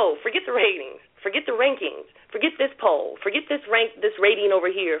 forget the ratings, forget the rankings, forget this poll, forget this rating over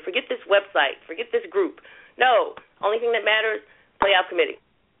here, forget this website, forget this group. No, Only thing that matters, playoff committee.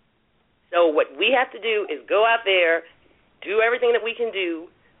 So what we have to do is go out there, do everything that we can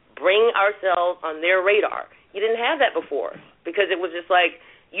do, bring ourselves on their radar. You didn't have that before because it was just like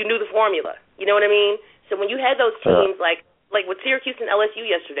you knew the formula. You know what I mean? So when you had those teams like with Syracuse and LSU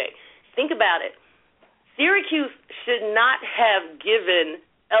yesterday, think about it. Syracuse should not have given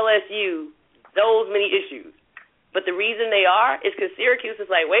LSU those many issues. But the reason they are is because Syracuse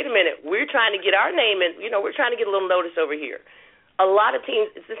is like, wait a minute, we're trying to get our name in, we're trying to get a little notice over here. A lot of teams,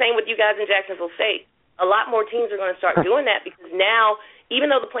 it's the same with you guys in Jacksonville State. A lot more teams are going to start doing that because now,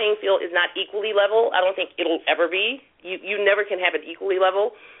 even though the playing field is not equally level, I don't think it'll ever be. You never can have it equally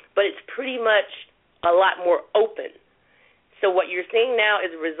level, but it's pretty much a lot more open. So what you're seeing now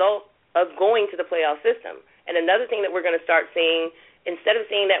is a result of going to the playoff system. And another thing that we're going to start seeing, instead of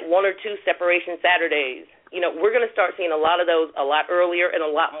seeing that 1 or 2 separation Saturdays, we're going to start seeing a lot of those a lot earlier and a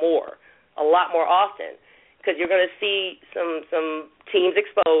lot more often. Because you're going to see some teams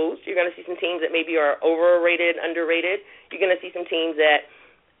exposed. You're going to see some teams that maybe are overrated, underrated. You're going to see some teams that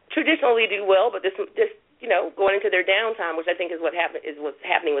traditionally do well, but just going into their downtime, which I think is what's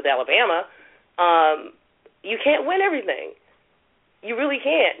happening with Alabama. You can't win everything. You really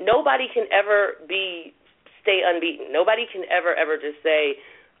can't. Nobody can ever stay unbeaten. Nobody can ever just say,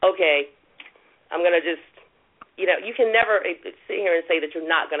 okay, I'm going to just, you can never sit here and say that you're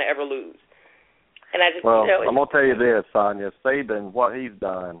not going to ever lose. And I just, I'm going to tell you this, Sonia. Saban, what he's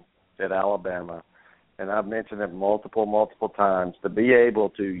done at Alabama, and I've mentioned it multiple times, to be able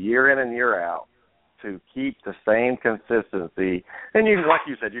to, year in and year out, to keep the same consistency. And like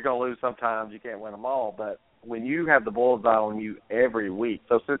you said, you're going to lose sometimes. You can't win them all. But when you have the bullseye on you every week,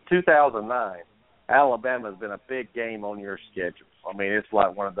 so since 2009, Alabama's been a big game on your schedule. I mean, it's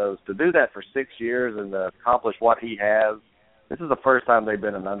like one of those. To do that for 6 years and to accomplish what he has, this is the first time they've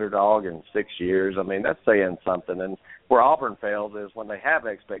been an underdog in 6 years. I mean, that's saying something. And where Auburn fails is when they have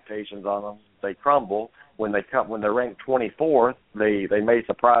expectations on them, they crumble. When they're ranked 24th, they may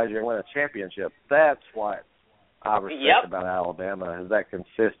surprise you and win a championship. That's what I respect about Alabama, is that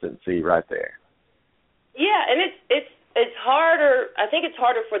consistency right there. Yeah, and it's harder. I think it's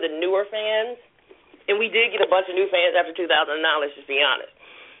harder for the newer fans. And we did get a bunch of new fans after 2009, let's just be honest.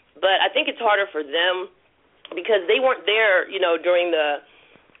 But I think it's harder for them because they weren't there, during the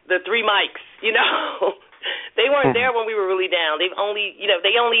 3 mics, They weren't there when we were really down. They've only,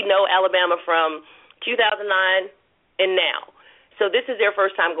 they only know Alabama from 2009 and now. So this is their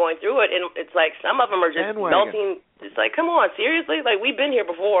first time going through it, and it's like some of them are just melting. It's like, come on, seriously? Like, we've been here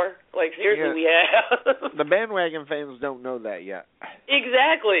before. Like, seriously, we have. The bandwagon fans don't know that yet.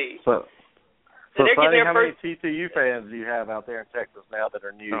 Exactly. So Sonny, how many TCU fans do you have out there in Texas now that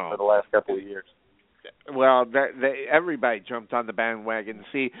are new for the last couple of years? Well, everybody jumped on the bandwagon.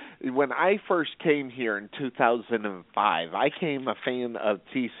 See, when I first came here in 2005, I came a fan of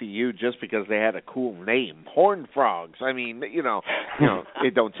TCU just because they had a cool name, Horned Frogs. I mean,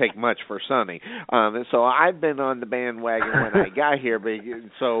 it don't take much for Sonny. So I've been on the bandwagon when I got here.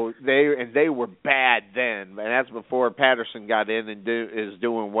 So they were bad then, and that's before Patterson got in and is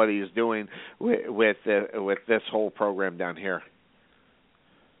doing what he's doing with this whole program down here.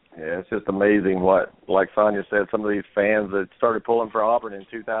 Yeah, it's just amazing what, like Sonia said, some of these fans that started pulling for Auburn in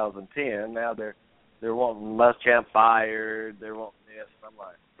 2010, now they're wanting Muschamp fired, they're wanting this. I'm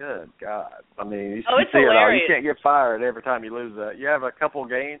like, good God. I mean, you see it all. You can't get fired every time you lose that. You have a couple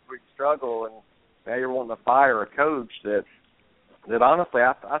games where you struggle, and now you're wanting to fire a coach that honestly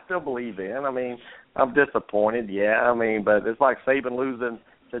I still believe in. I mean, I'm disappointed, but it's like Saban losing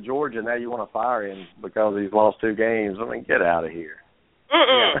to Georgia. Now you want to fire him because he's lost 2 games. I mean, get out of here.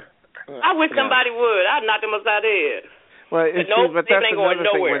 I wish somebody would. I'd knock them upside the head. Well, but that's another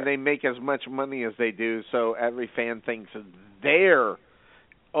thing when they make as much money as they do, so every fan thinks they're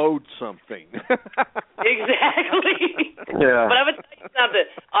owed something. Exactly. Yeah. But I'm going to tell you something.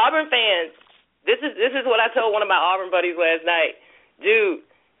 Auburn fans, this is what I told one of my Auburn buddies last night. Dude,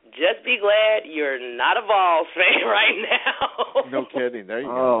 just be glad you're not a Vols fan right now. No kidding. There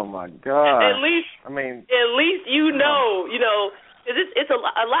you go. Oh, my God. At least you know, it's a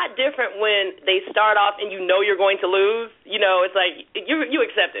lot different when they start off and you're going to lose. It's like you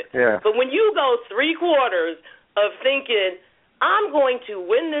accept it. Yeah. But when you go 3 quarters of thinking, I'm going to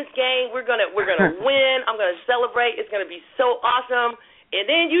win this game, we're gonna win, I'm gonna celebrate, it's gonna be so awesome, and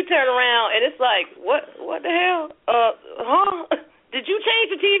then you turn around and it's like, what the hell? Did you change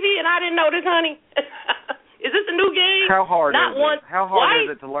the TV and I didn't notice, honey? Is this a new game? How hard is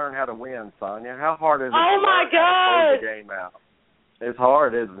it to learn how to win, Sonia? How hard is it to learn how to close the game out? It's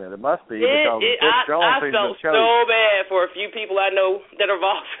hard, isn't it? It must be because I felt so bad for a few people I know that are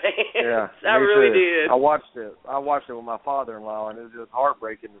Vols fans. Yeah, I really did. I watched it with my father-in-law, and it was just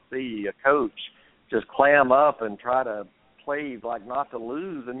heartbreaking to see a coach just clam up and try to play like not to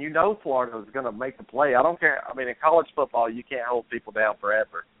lose. And you know Florida was going to make the play. I don't care. I mean, in college football, you can't hold people down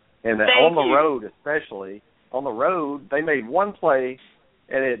forever. And on the road, especially, on the road, they made one play,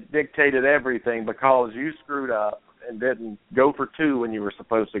 and it dictated everything because you screwed up and didn't go for two when you were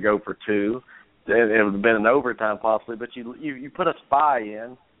supposed to go for two. It would have been an overtime possibly, but you put a spy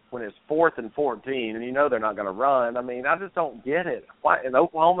in when it's 4th and 14, and you know they're not going to run. I mean, I just don't get it. In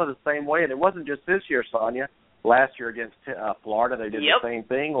Oklahoma, the same way, and it wasn't just this year, Sonia. Last year against Florida, they did the same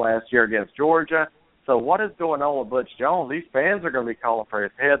thing. Last year against Georgia. So what is going on with Butch Jones? These fans are going to be calling for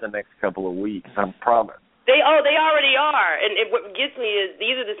his head the next couple of weeks, I promise. They already are. And what gets me is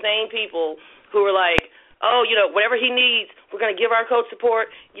these are the same people who are like, oh, whatever he needs, we're going to give our coach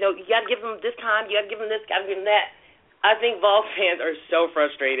support. You got to give him this time. You got to give him this, got to give him that. I think Vols fans are so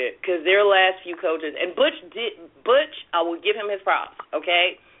frustrated because their last few coaches, and Butch, I will give him his props,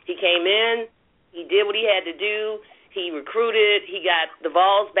 okay? He came in, he did what he had to do, he recruited, he got the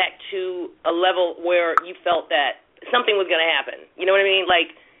Vols back to a level where you felt that something was going to happen. You know what I mean?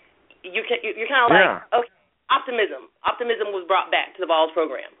 Like, you're kind of like, okay, optimism. Optimism was brought back to the Vols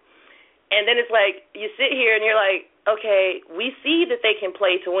program. And then it's like, you sit here and you're like, okay, we see that they can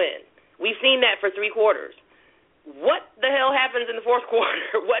play to win. We've seen that for 3 quarters. What the hell happens in the 4th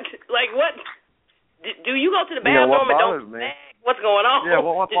quarter? What? Do you go to the bathroom and don't back? What's going on? Yeah,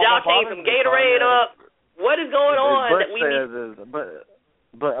 did y'all change some Gatorade up? What is going on that we need?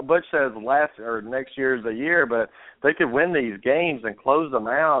 But Butch says next year's the year, but they could win these games and close them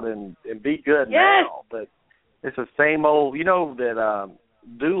out and be good now. But it's the same old. You know that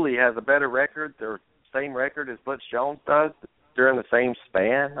Dooley has a better record, or same record as Butch Jones does during the same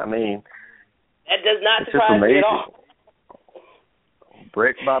span. I mean, that does not surprise me at all.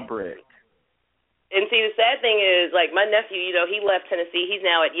 Brick by brick. And see, the sad thing is, like my nephew, he left Tennessee. He's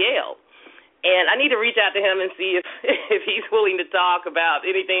now at Yale, and I need to reach out to him and see if he's willing to talk about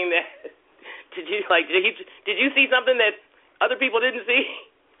anything that. Did you see something that other people didn't see?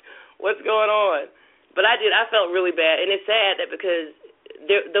 What's going on? But I did. I felt really bad, and it's sad that because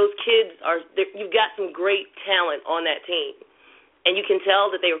those kids you've got some great talent on that team, and you can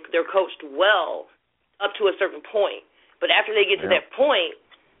tell that they're coached well up to a certain point. But after they get to that point,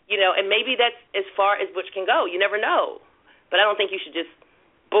 and maybe that's as far as Butch can go. You never know. But I don't think you should just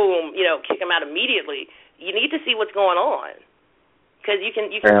boom, kick them out immediately. You need to see what's going on. Because you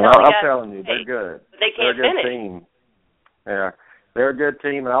can tell I'm telling you, they're good. But they can't finish. They're a good team. Yeah, they're a good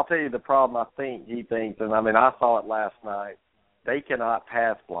team. And I'll tell you the problem he thinks, and I saw it last night, they cannot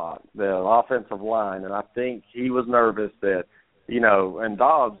pass block, the offensive line. And I think he was nervous that, and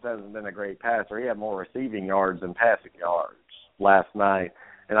Dobbs hasn't been a great passer. He had more receiving yards than passing yards last night.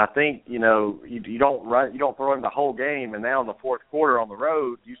 And I think, you don't throw him the whole game, and now in the 4th quarter on the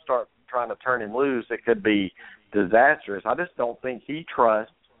road, you start trying to turn him loose. It could be disastrous. I just don't think he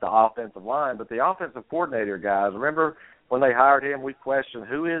trusts the offensive line. But the offensive coordinator guys, remember when they hired him, we questioned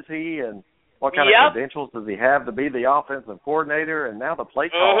who is he and what kind of credentials does he have to be the offensive coordinator? And now the play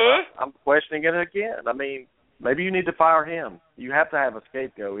call, I'm questioning it again. I mean, maybe you need to fire him. You have to have a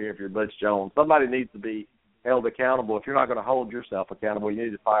scapegoat here if you're Butch Jones. Somebody needs to be held accountable. If you're not going to hold yourself accountable, you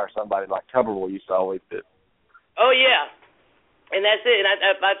need to fire somebody like Tuberville used to always do. Oh, yeah. And that's it. And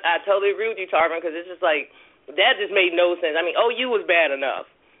I totally agree with you, Tarvin, because it's just like, that just made no sense. I mean, OU was bad enough.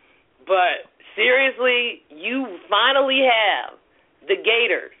 But seriously, you finally have the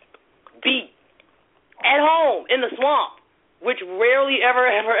Gators beat at home in the swamp, which rarely ever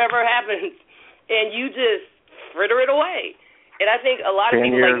happens. And you just fritter it away. And I think a lot of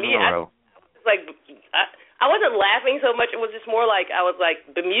people like me, I wasn't laughing so much. It was just more like I was like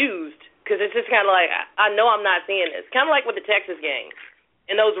bemused because it's just kind of like I know I'm not seeing this. Kind of like with the Texas game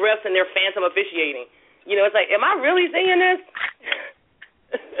and those refs and their phantom officiating. It's like, am I really seeing this?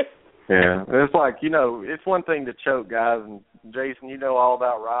 Yeah, it's like it's one thing to choke, guys. And Jason, you know all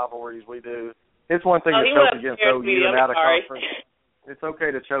about rivalries. We do. It's one thing to choke against OU and out of conference. It's okay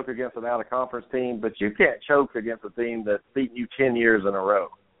to choke against an out of conference team, but you can't choke against a team that's beaten you 10 years in a row.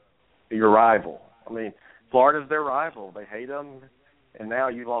 Your rival. I mean, Florida's their rival. They hate them, and now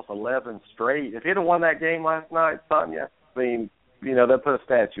you've lost 11 straight. If he'd have won that game last night, Sonia, I mean, they'll put a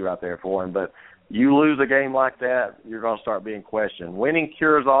statue out there for him. But you lose a game like that, you're going to start being questioned. Winning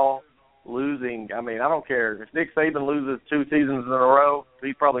cures all. Losing, I mean, I don't care. If Nick Saban loses 2 seasons in a row,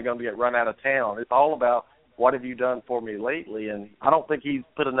 he's probably going to get run out of town. It's all about what have you done for me lately, and I don't think he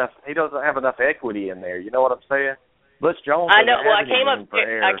doesn't have enough equity in there. You know what I'm saying? Butch Jones. I know. Well, I came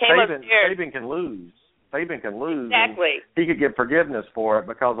upstairs. Saban can lose. Exactly. And he could get forgiveness for it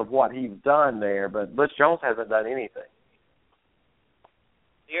because of what he's done there, but Butch Jones hasn't done anything.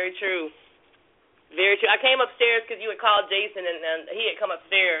 Very true. Very true. I came upstairs because you had called Jason, and he had come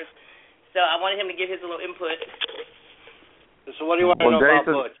upstairs, so I wanted him to give his little input. So what do you want to know about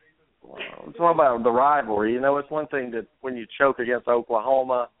Butch? It's all about the rivalry. You know, it's one thing that when you choke against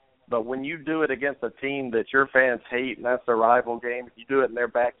Oklahoma, but when you do it against a team that your fans hate, and that's their rival game, if you do it in their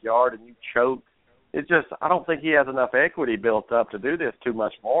backyard and you choke, it's just, I don't think he has enough equity built up to do this too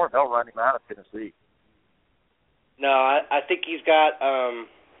much more. They'll run him out of Tennessee. No, I think he's got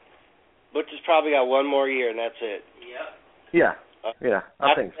Butch has probably got one more year, and that's it. Yeah, I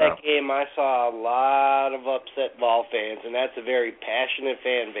think so. After that game, I saw a lot of upset Vol fans, and that's a very passionate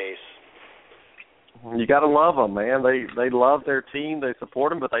fan base. You got to love them, man. They love their team. They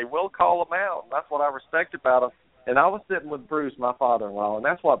support them, but they will call them out. That's what I respect about them. And I was sitting with Bruce, my father-in-law, and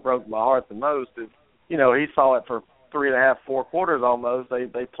that's what broke my heart the most is, you know, he saw it for 3.5, 4 quarters almost.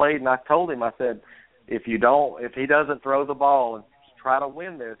 They played, and I told him, I said, if he doesn't throw the ball and try to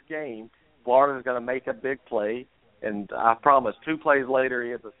win this game, Florida's going to make a big play. And I promise, 2 plays later,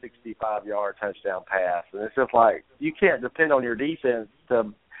 he has a 65-yard touchdown pass. And it's just like, you can't depend on your defense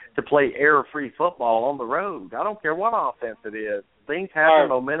to play error-free football on the road. I don't care what offense it is. Things happen,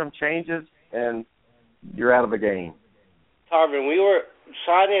 momentum changes, and you're out of the game. Tarvin,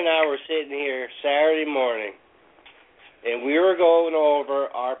 Sonny and I were sitting here Saturday morning, and we were going over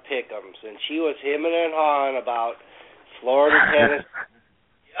our pick'ems, and she was hemming and hawing about Florida, Tennessee.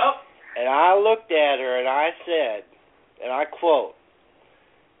 Yep. And I looked at her and I said, and I quote,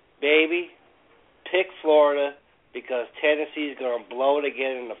 "Baby, pick Florida because Tennessee's going to blow it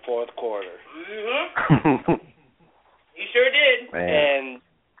again in the fourth quarter." Mm-hmm. You sure did. Man.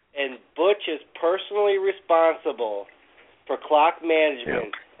 And Butch is personally responsible for clock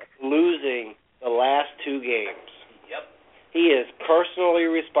management losing the last 2 games. Yep. He is personally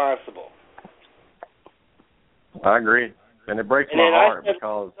responsible. I agree. And it breaks my heart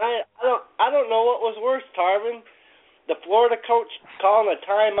because I don't know what was worse, Tarvin. The Florida coach calling a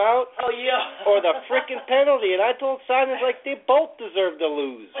timeout or the freaking penalty. And I told Simon, like, they both deserve to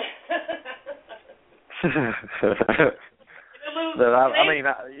lose.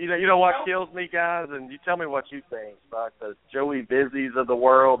 You know what kills me, guys, and you tell me what you think. Like the Joey Bizzies of the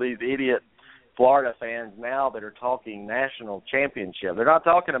world, these idiot Florida fans now that are talking national championship. They're not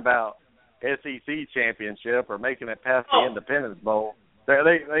talking about SEC championship or making it past the Independence Bowl.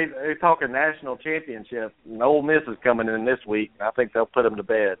 They're talking national championship. And Ole Miss is coming in this week. I think they'll put them to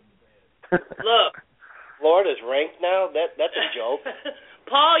bed. Look, Florida's ranked now. That's a joke.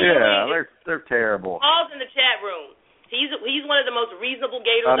 Paul, they're terrible. Paul's in the chat room. He's one of the most reasonable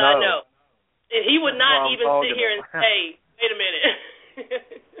Gators I know. And he would not even sit here and say, "Wait a minute."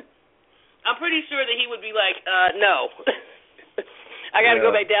 I'm pretty sure that he would be like, "No." I got to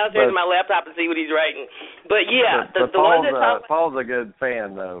go back downstairs to my laptop and see what he's writing. But the one that Paul's a good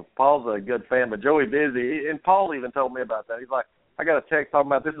fan though. Paul's a good fan, but Joey Bizzie, and Paul even told me about that. He's like, I got a text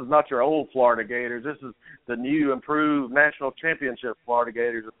talking about this is not your old Florida Gators. This is the new, improved national championship Florida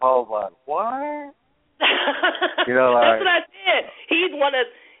Gators. And Paul's like, what? That's what I said. He's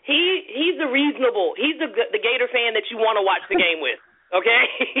the reasonable. He's the Gator fan that you want to watch the game with. Okay.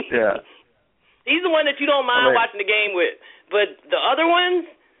 Yeah. He's the one that you don't mind watching the game with. But the other ones,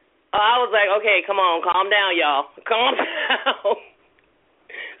 I was like, okay, come on, calm down, y'all. Calm down.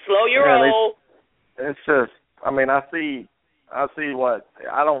 Slow your roll. It's just, I see what,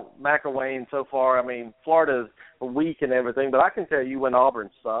 McElwain so far, Florida's weak and everything, but I can tell you when Auburn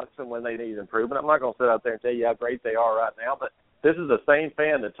sucks and when they need improvement. I'm not going to sit out there and tell you how great they are right now, but this is the same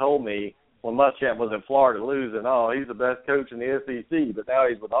fan that told me when Muschamp was in Florida losing, he's the best coach in the SEC, but now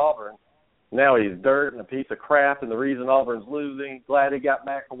he's with Auburn. Now he's dirt and a piece of crap, and the reason Auburn's losing, glad he got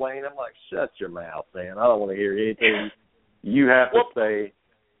McElwain. I'm like, shut your mouth, man. I don't want to hear anything you have to say.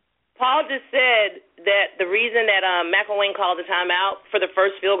 Paul just said that the reason that McElwain called the timeout for the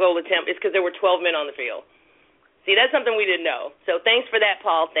first field goal attempt is because there were 12 men on the field. See, that's something we didn't know. So thanks for that,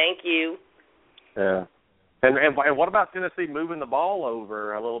 Paul. Thank you. Yeah. And what about Tennessee moving the ball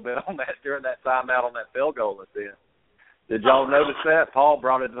over a little bit on that during that timeout on that field goal attempt? Did y'all notice that? Paul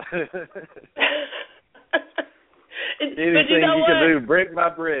brought it. Anything you can do, brick by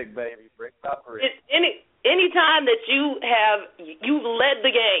brick, baby, brick by brick. Any time that you've led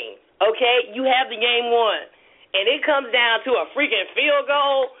the game, okay, you have the game won, and it comes down to a freaking field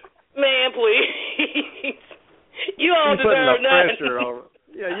goal, man, please, you all deserve nothing.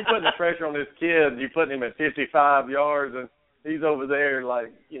 You're putting the pressure on this kid. You're putting him at 55 yards, and he's over there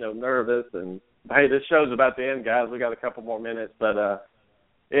like, nervous and Hey, this show's about to end, guys. We got a couple more minutes, but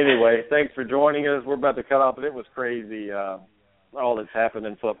anyway, thanks for joining us. We're about to cut off, but it was crazy all that's happened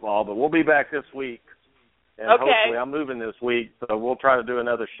in football. But we'll be back this week, and hopefully I'm moving this week, so we'll try to do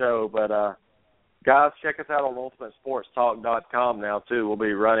another show. But guys, check us out on UltimateSportsTalk.com now too. We'll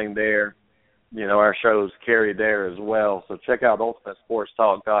be running there. You know, our show's carried there as well. So check out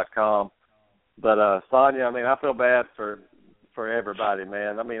UltimateSportsTalk.com. But Sonia, I mean, I feel bad for everybody,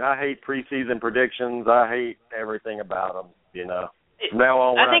 man. I mean, I hate preseason predictions. I hate everything about them, you know. From now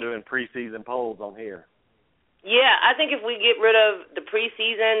on, we're not doing preseason polls on here. Yeah, I think if we get rid of the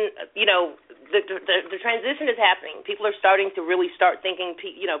preseason, you know, the transition is happening. People are starting to really start thinking,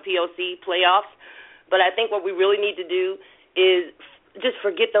 POC playoffs. But I think what we really need to do is just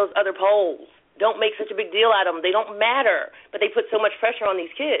forget those other polls. Don't make such a big deal out of them. They don't matter, but they put so much pressure on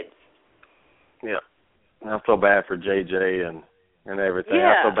these kids. Yeah, I feel bad for JJ and everything.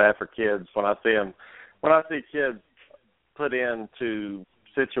 Yeah. I feel bad for kids when I see them. When I see kids put into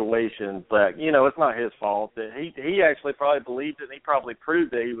situations that, you know, it's not his fault. That he actually probably believed it, and he probably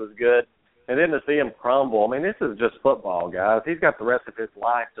proved that he was good. And then to see him crumble, I mean, this is just football, guys. He's got the rest of his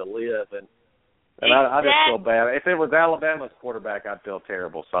life to live, and I just feel bad. If it was Alabama's quarterback, I'd feel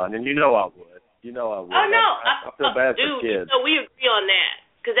terrible, son, and you know I would. You know I would. Oh, no. I feel bad for kids. So we agree on that.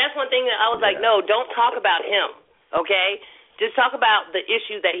 Because that's one thing that I was like, no, don't talk about him, okay? Just talk about the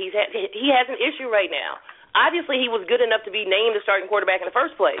issue that he's had. He has an issue right now. Obviously, he was good enough to be named a starting quarterback in the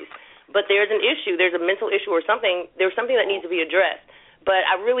first place. But there's an issue. There's a mental issue or something. There's something that needs to be addressed. But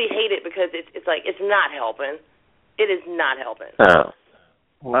I really hate it because it's like it's not helping. It is not helping.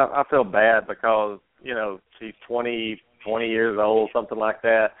 Well, I feel bad because, you know, he's 20 years old, something like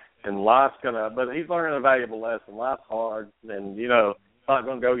that, and life's but he's learning a valuable lesson. Life's hard, and, you know, it's not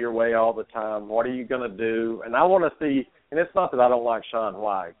going to go your way all the time. What are you going to do? And I want to see, and it's not that I don't like Sean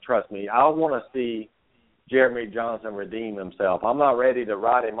White. Trust me. I want to see Jeremy Johnson redeem himself. I'm not ready to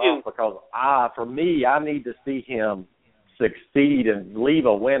write him off because for me, I need to see him succeed and leave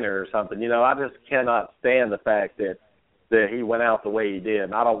a winner or something. You know, I just cannot stand the fact that he went out the way he did.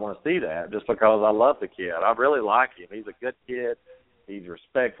 And I don't want to see that just because I love the kid. I really like him. He's a good kid. He's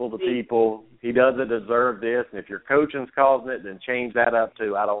respectful to people. He doesn't deserve this. And if your coaching's causing it, then change that up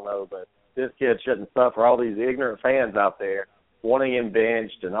too. I don't know. But this kid shouldn't suffer. All these ignorant fans out there wanting him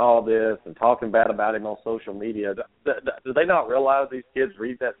benched and all this and talking bad about him on social media. Do they not realize these kids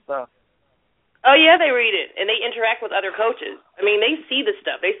read that stuff? Oh, yeah, they read it, and they interact with other coaches. I mean, they see the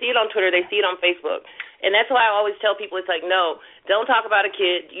stuff. They see it on Twitter. They see it on Facebook. And that's why I always tell people, it's like, no, don't talk about a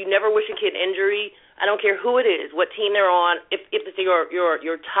kid. You never wish a kid injury. I don't care who it is, what team they're on, if it's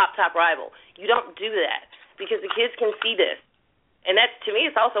your top rival. You don't do that because the kids can see this. And that, to me,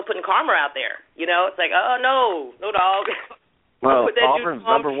 it's also putting karma out there. You know, it's like, oh, no dog. Well, Auburn's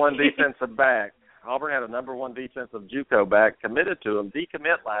number one defensive back. Auburn had a number one defensive JUCO back committed to him,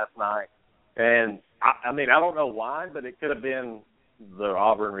 decommit last night. And, I mean, I don't know why, but it could have been the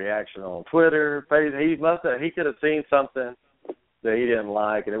Auburn reaction on Twitter. He could have seen something that he didn't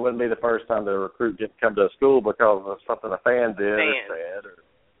like, and it wouldn't be the first time the recruit didn't come to a school because of something a fan did or said. Or,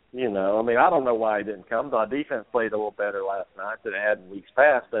 you know, I mean, I don't know why he didn't come. The defense played a little better last night than it had in weeks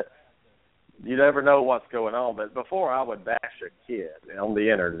past, but you never know what's going on. But before I would bash a kid on the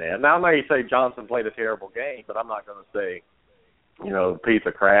Internet. Now, I may say Johnson played a terrible game, but I'm not going to say, you know, piece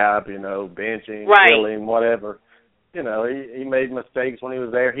of crap, you know, benching, killing, whatever. You know, he made mistakes when he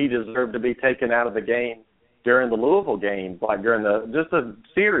was there. He deserved to be taken out of the game during the Louisville game, like during the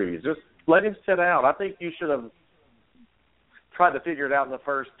series. Just let him sit out. I think you should have tried to figure it out in the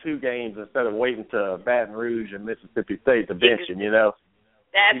first two games instead of waiting to Baton Rouge and Mississippi State to bench him, you know.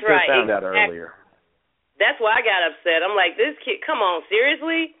 That's right. You found out earlier. That's why I got upset. I'm like, this kid, come on,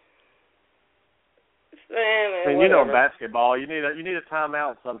 seriously? I mean, you know, basketball, you need a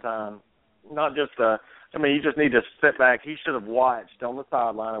timeout sometime. Not just you just need to sit back. He should have watched on the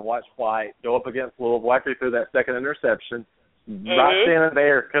sideline and watched White go up against Louisville after he threw that second interception. Right then and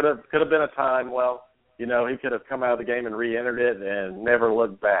there could have been a time. Well, you know, he could have come out of the game and re-entered it and never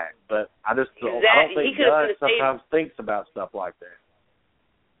looked back. But I don't think Gus sometimes thinks about stuff like that.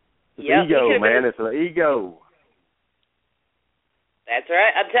 It's ego, man. It's an ego. That's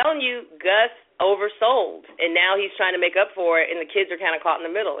right. I'm telling you, Gus oversold, and now he's trying to make up for it, and the kids are kind of caught in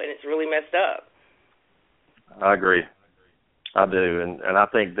the middle, and it's really messed up. I agree. I do, and I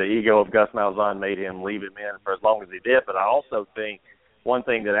think the ego of Gus Malzahn made him leave him in for as long as he did, but I also think one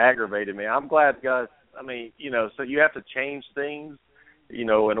thing that aggravated me, I'm glad Gus, I mean, you know, so you have to change things, you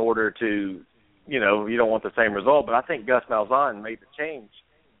know, in order to, you know, you don't want the same result, but I think Gus Malzahn made the change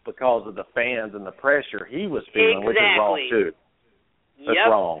because of the fans and the pressure he was feeling, which is wrong, too. That's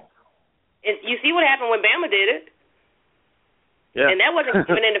wrong. And you see what happened when Bama did it. Yeah. And that wasn't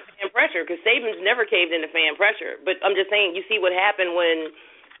giving into fan pressure because Saban's never caved into fan pressure. But I'm just saying, you see what happened when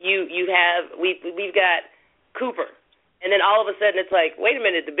we've got Cooper. And then all of a sudden it's like, wait a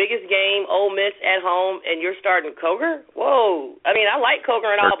minute, the biggest game, Ole Miss at home, and you're starting Coker? Whoa. I mean, I like Coker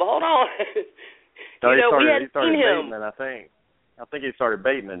and all, but hold on. No, we hadn't seen him. Bateman, I think he started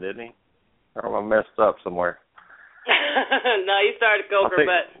Bateman, didn't he? Or am I messed up somewhere? No, he started Coker,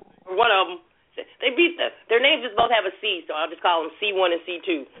 but one of them. They beat their names just both have a C, so I'll just call them C1 and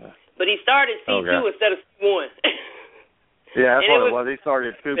C2. Yeah. But he started C2 instead of C1. Yeah, that's what it was. He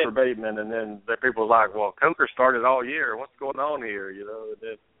started Cooper Bateman, and then people were like, well, Coker started all year. What's going on here? You know, and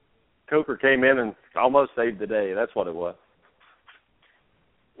then Coker came in and almost saved the day. That's what it was.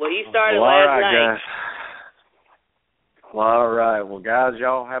 Well, he started last night. Guys. Well, all right. Well, guys,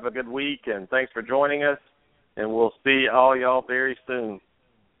 y'all have a good week, and thanks for joining us, and we'll see all y'all very soon.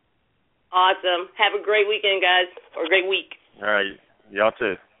 Awesome. Have a great weekend, guys, or a great week. All right. Y'all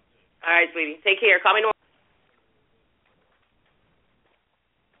too. All right, sweetie. Take care. Call me tomorrow.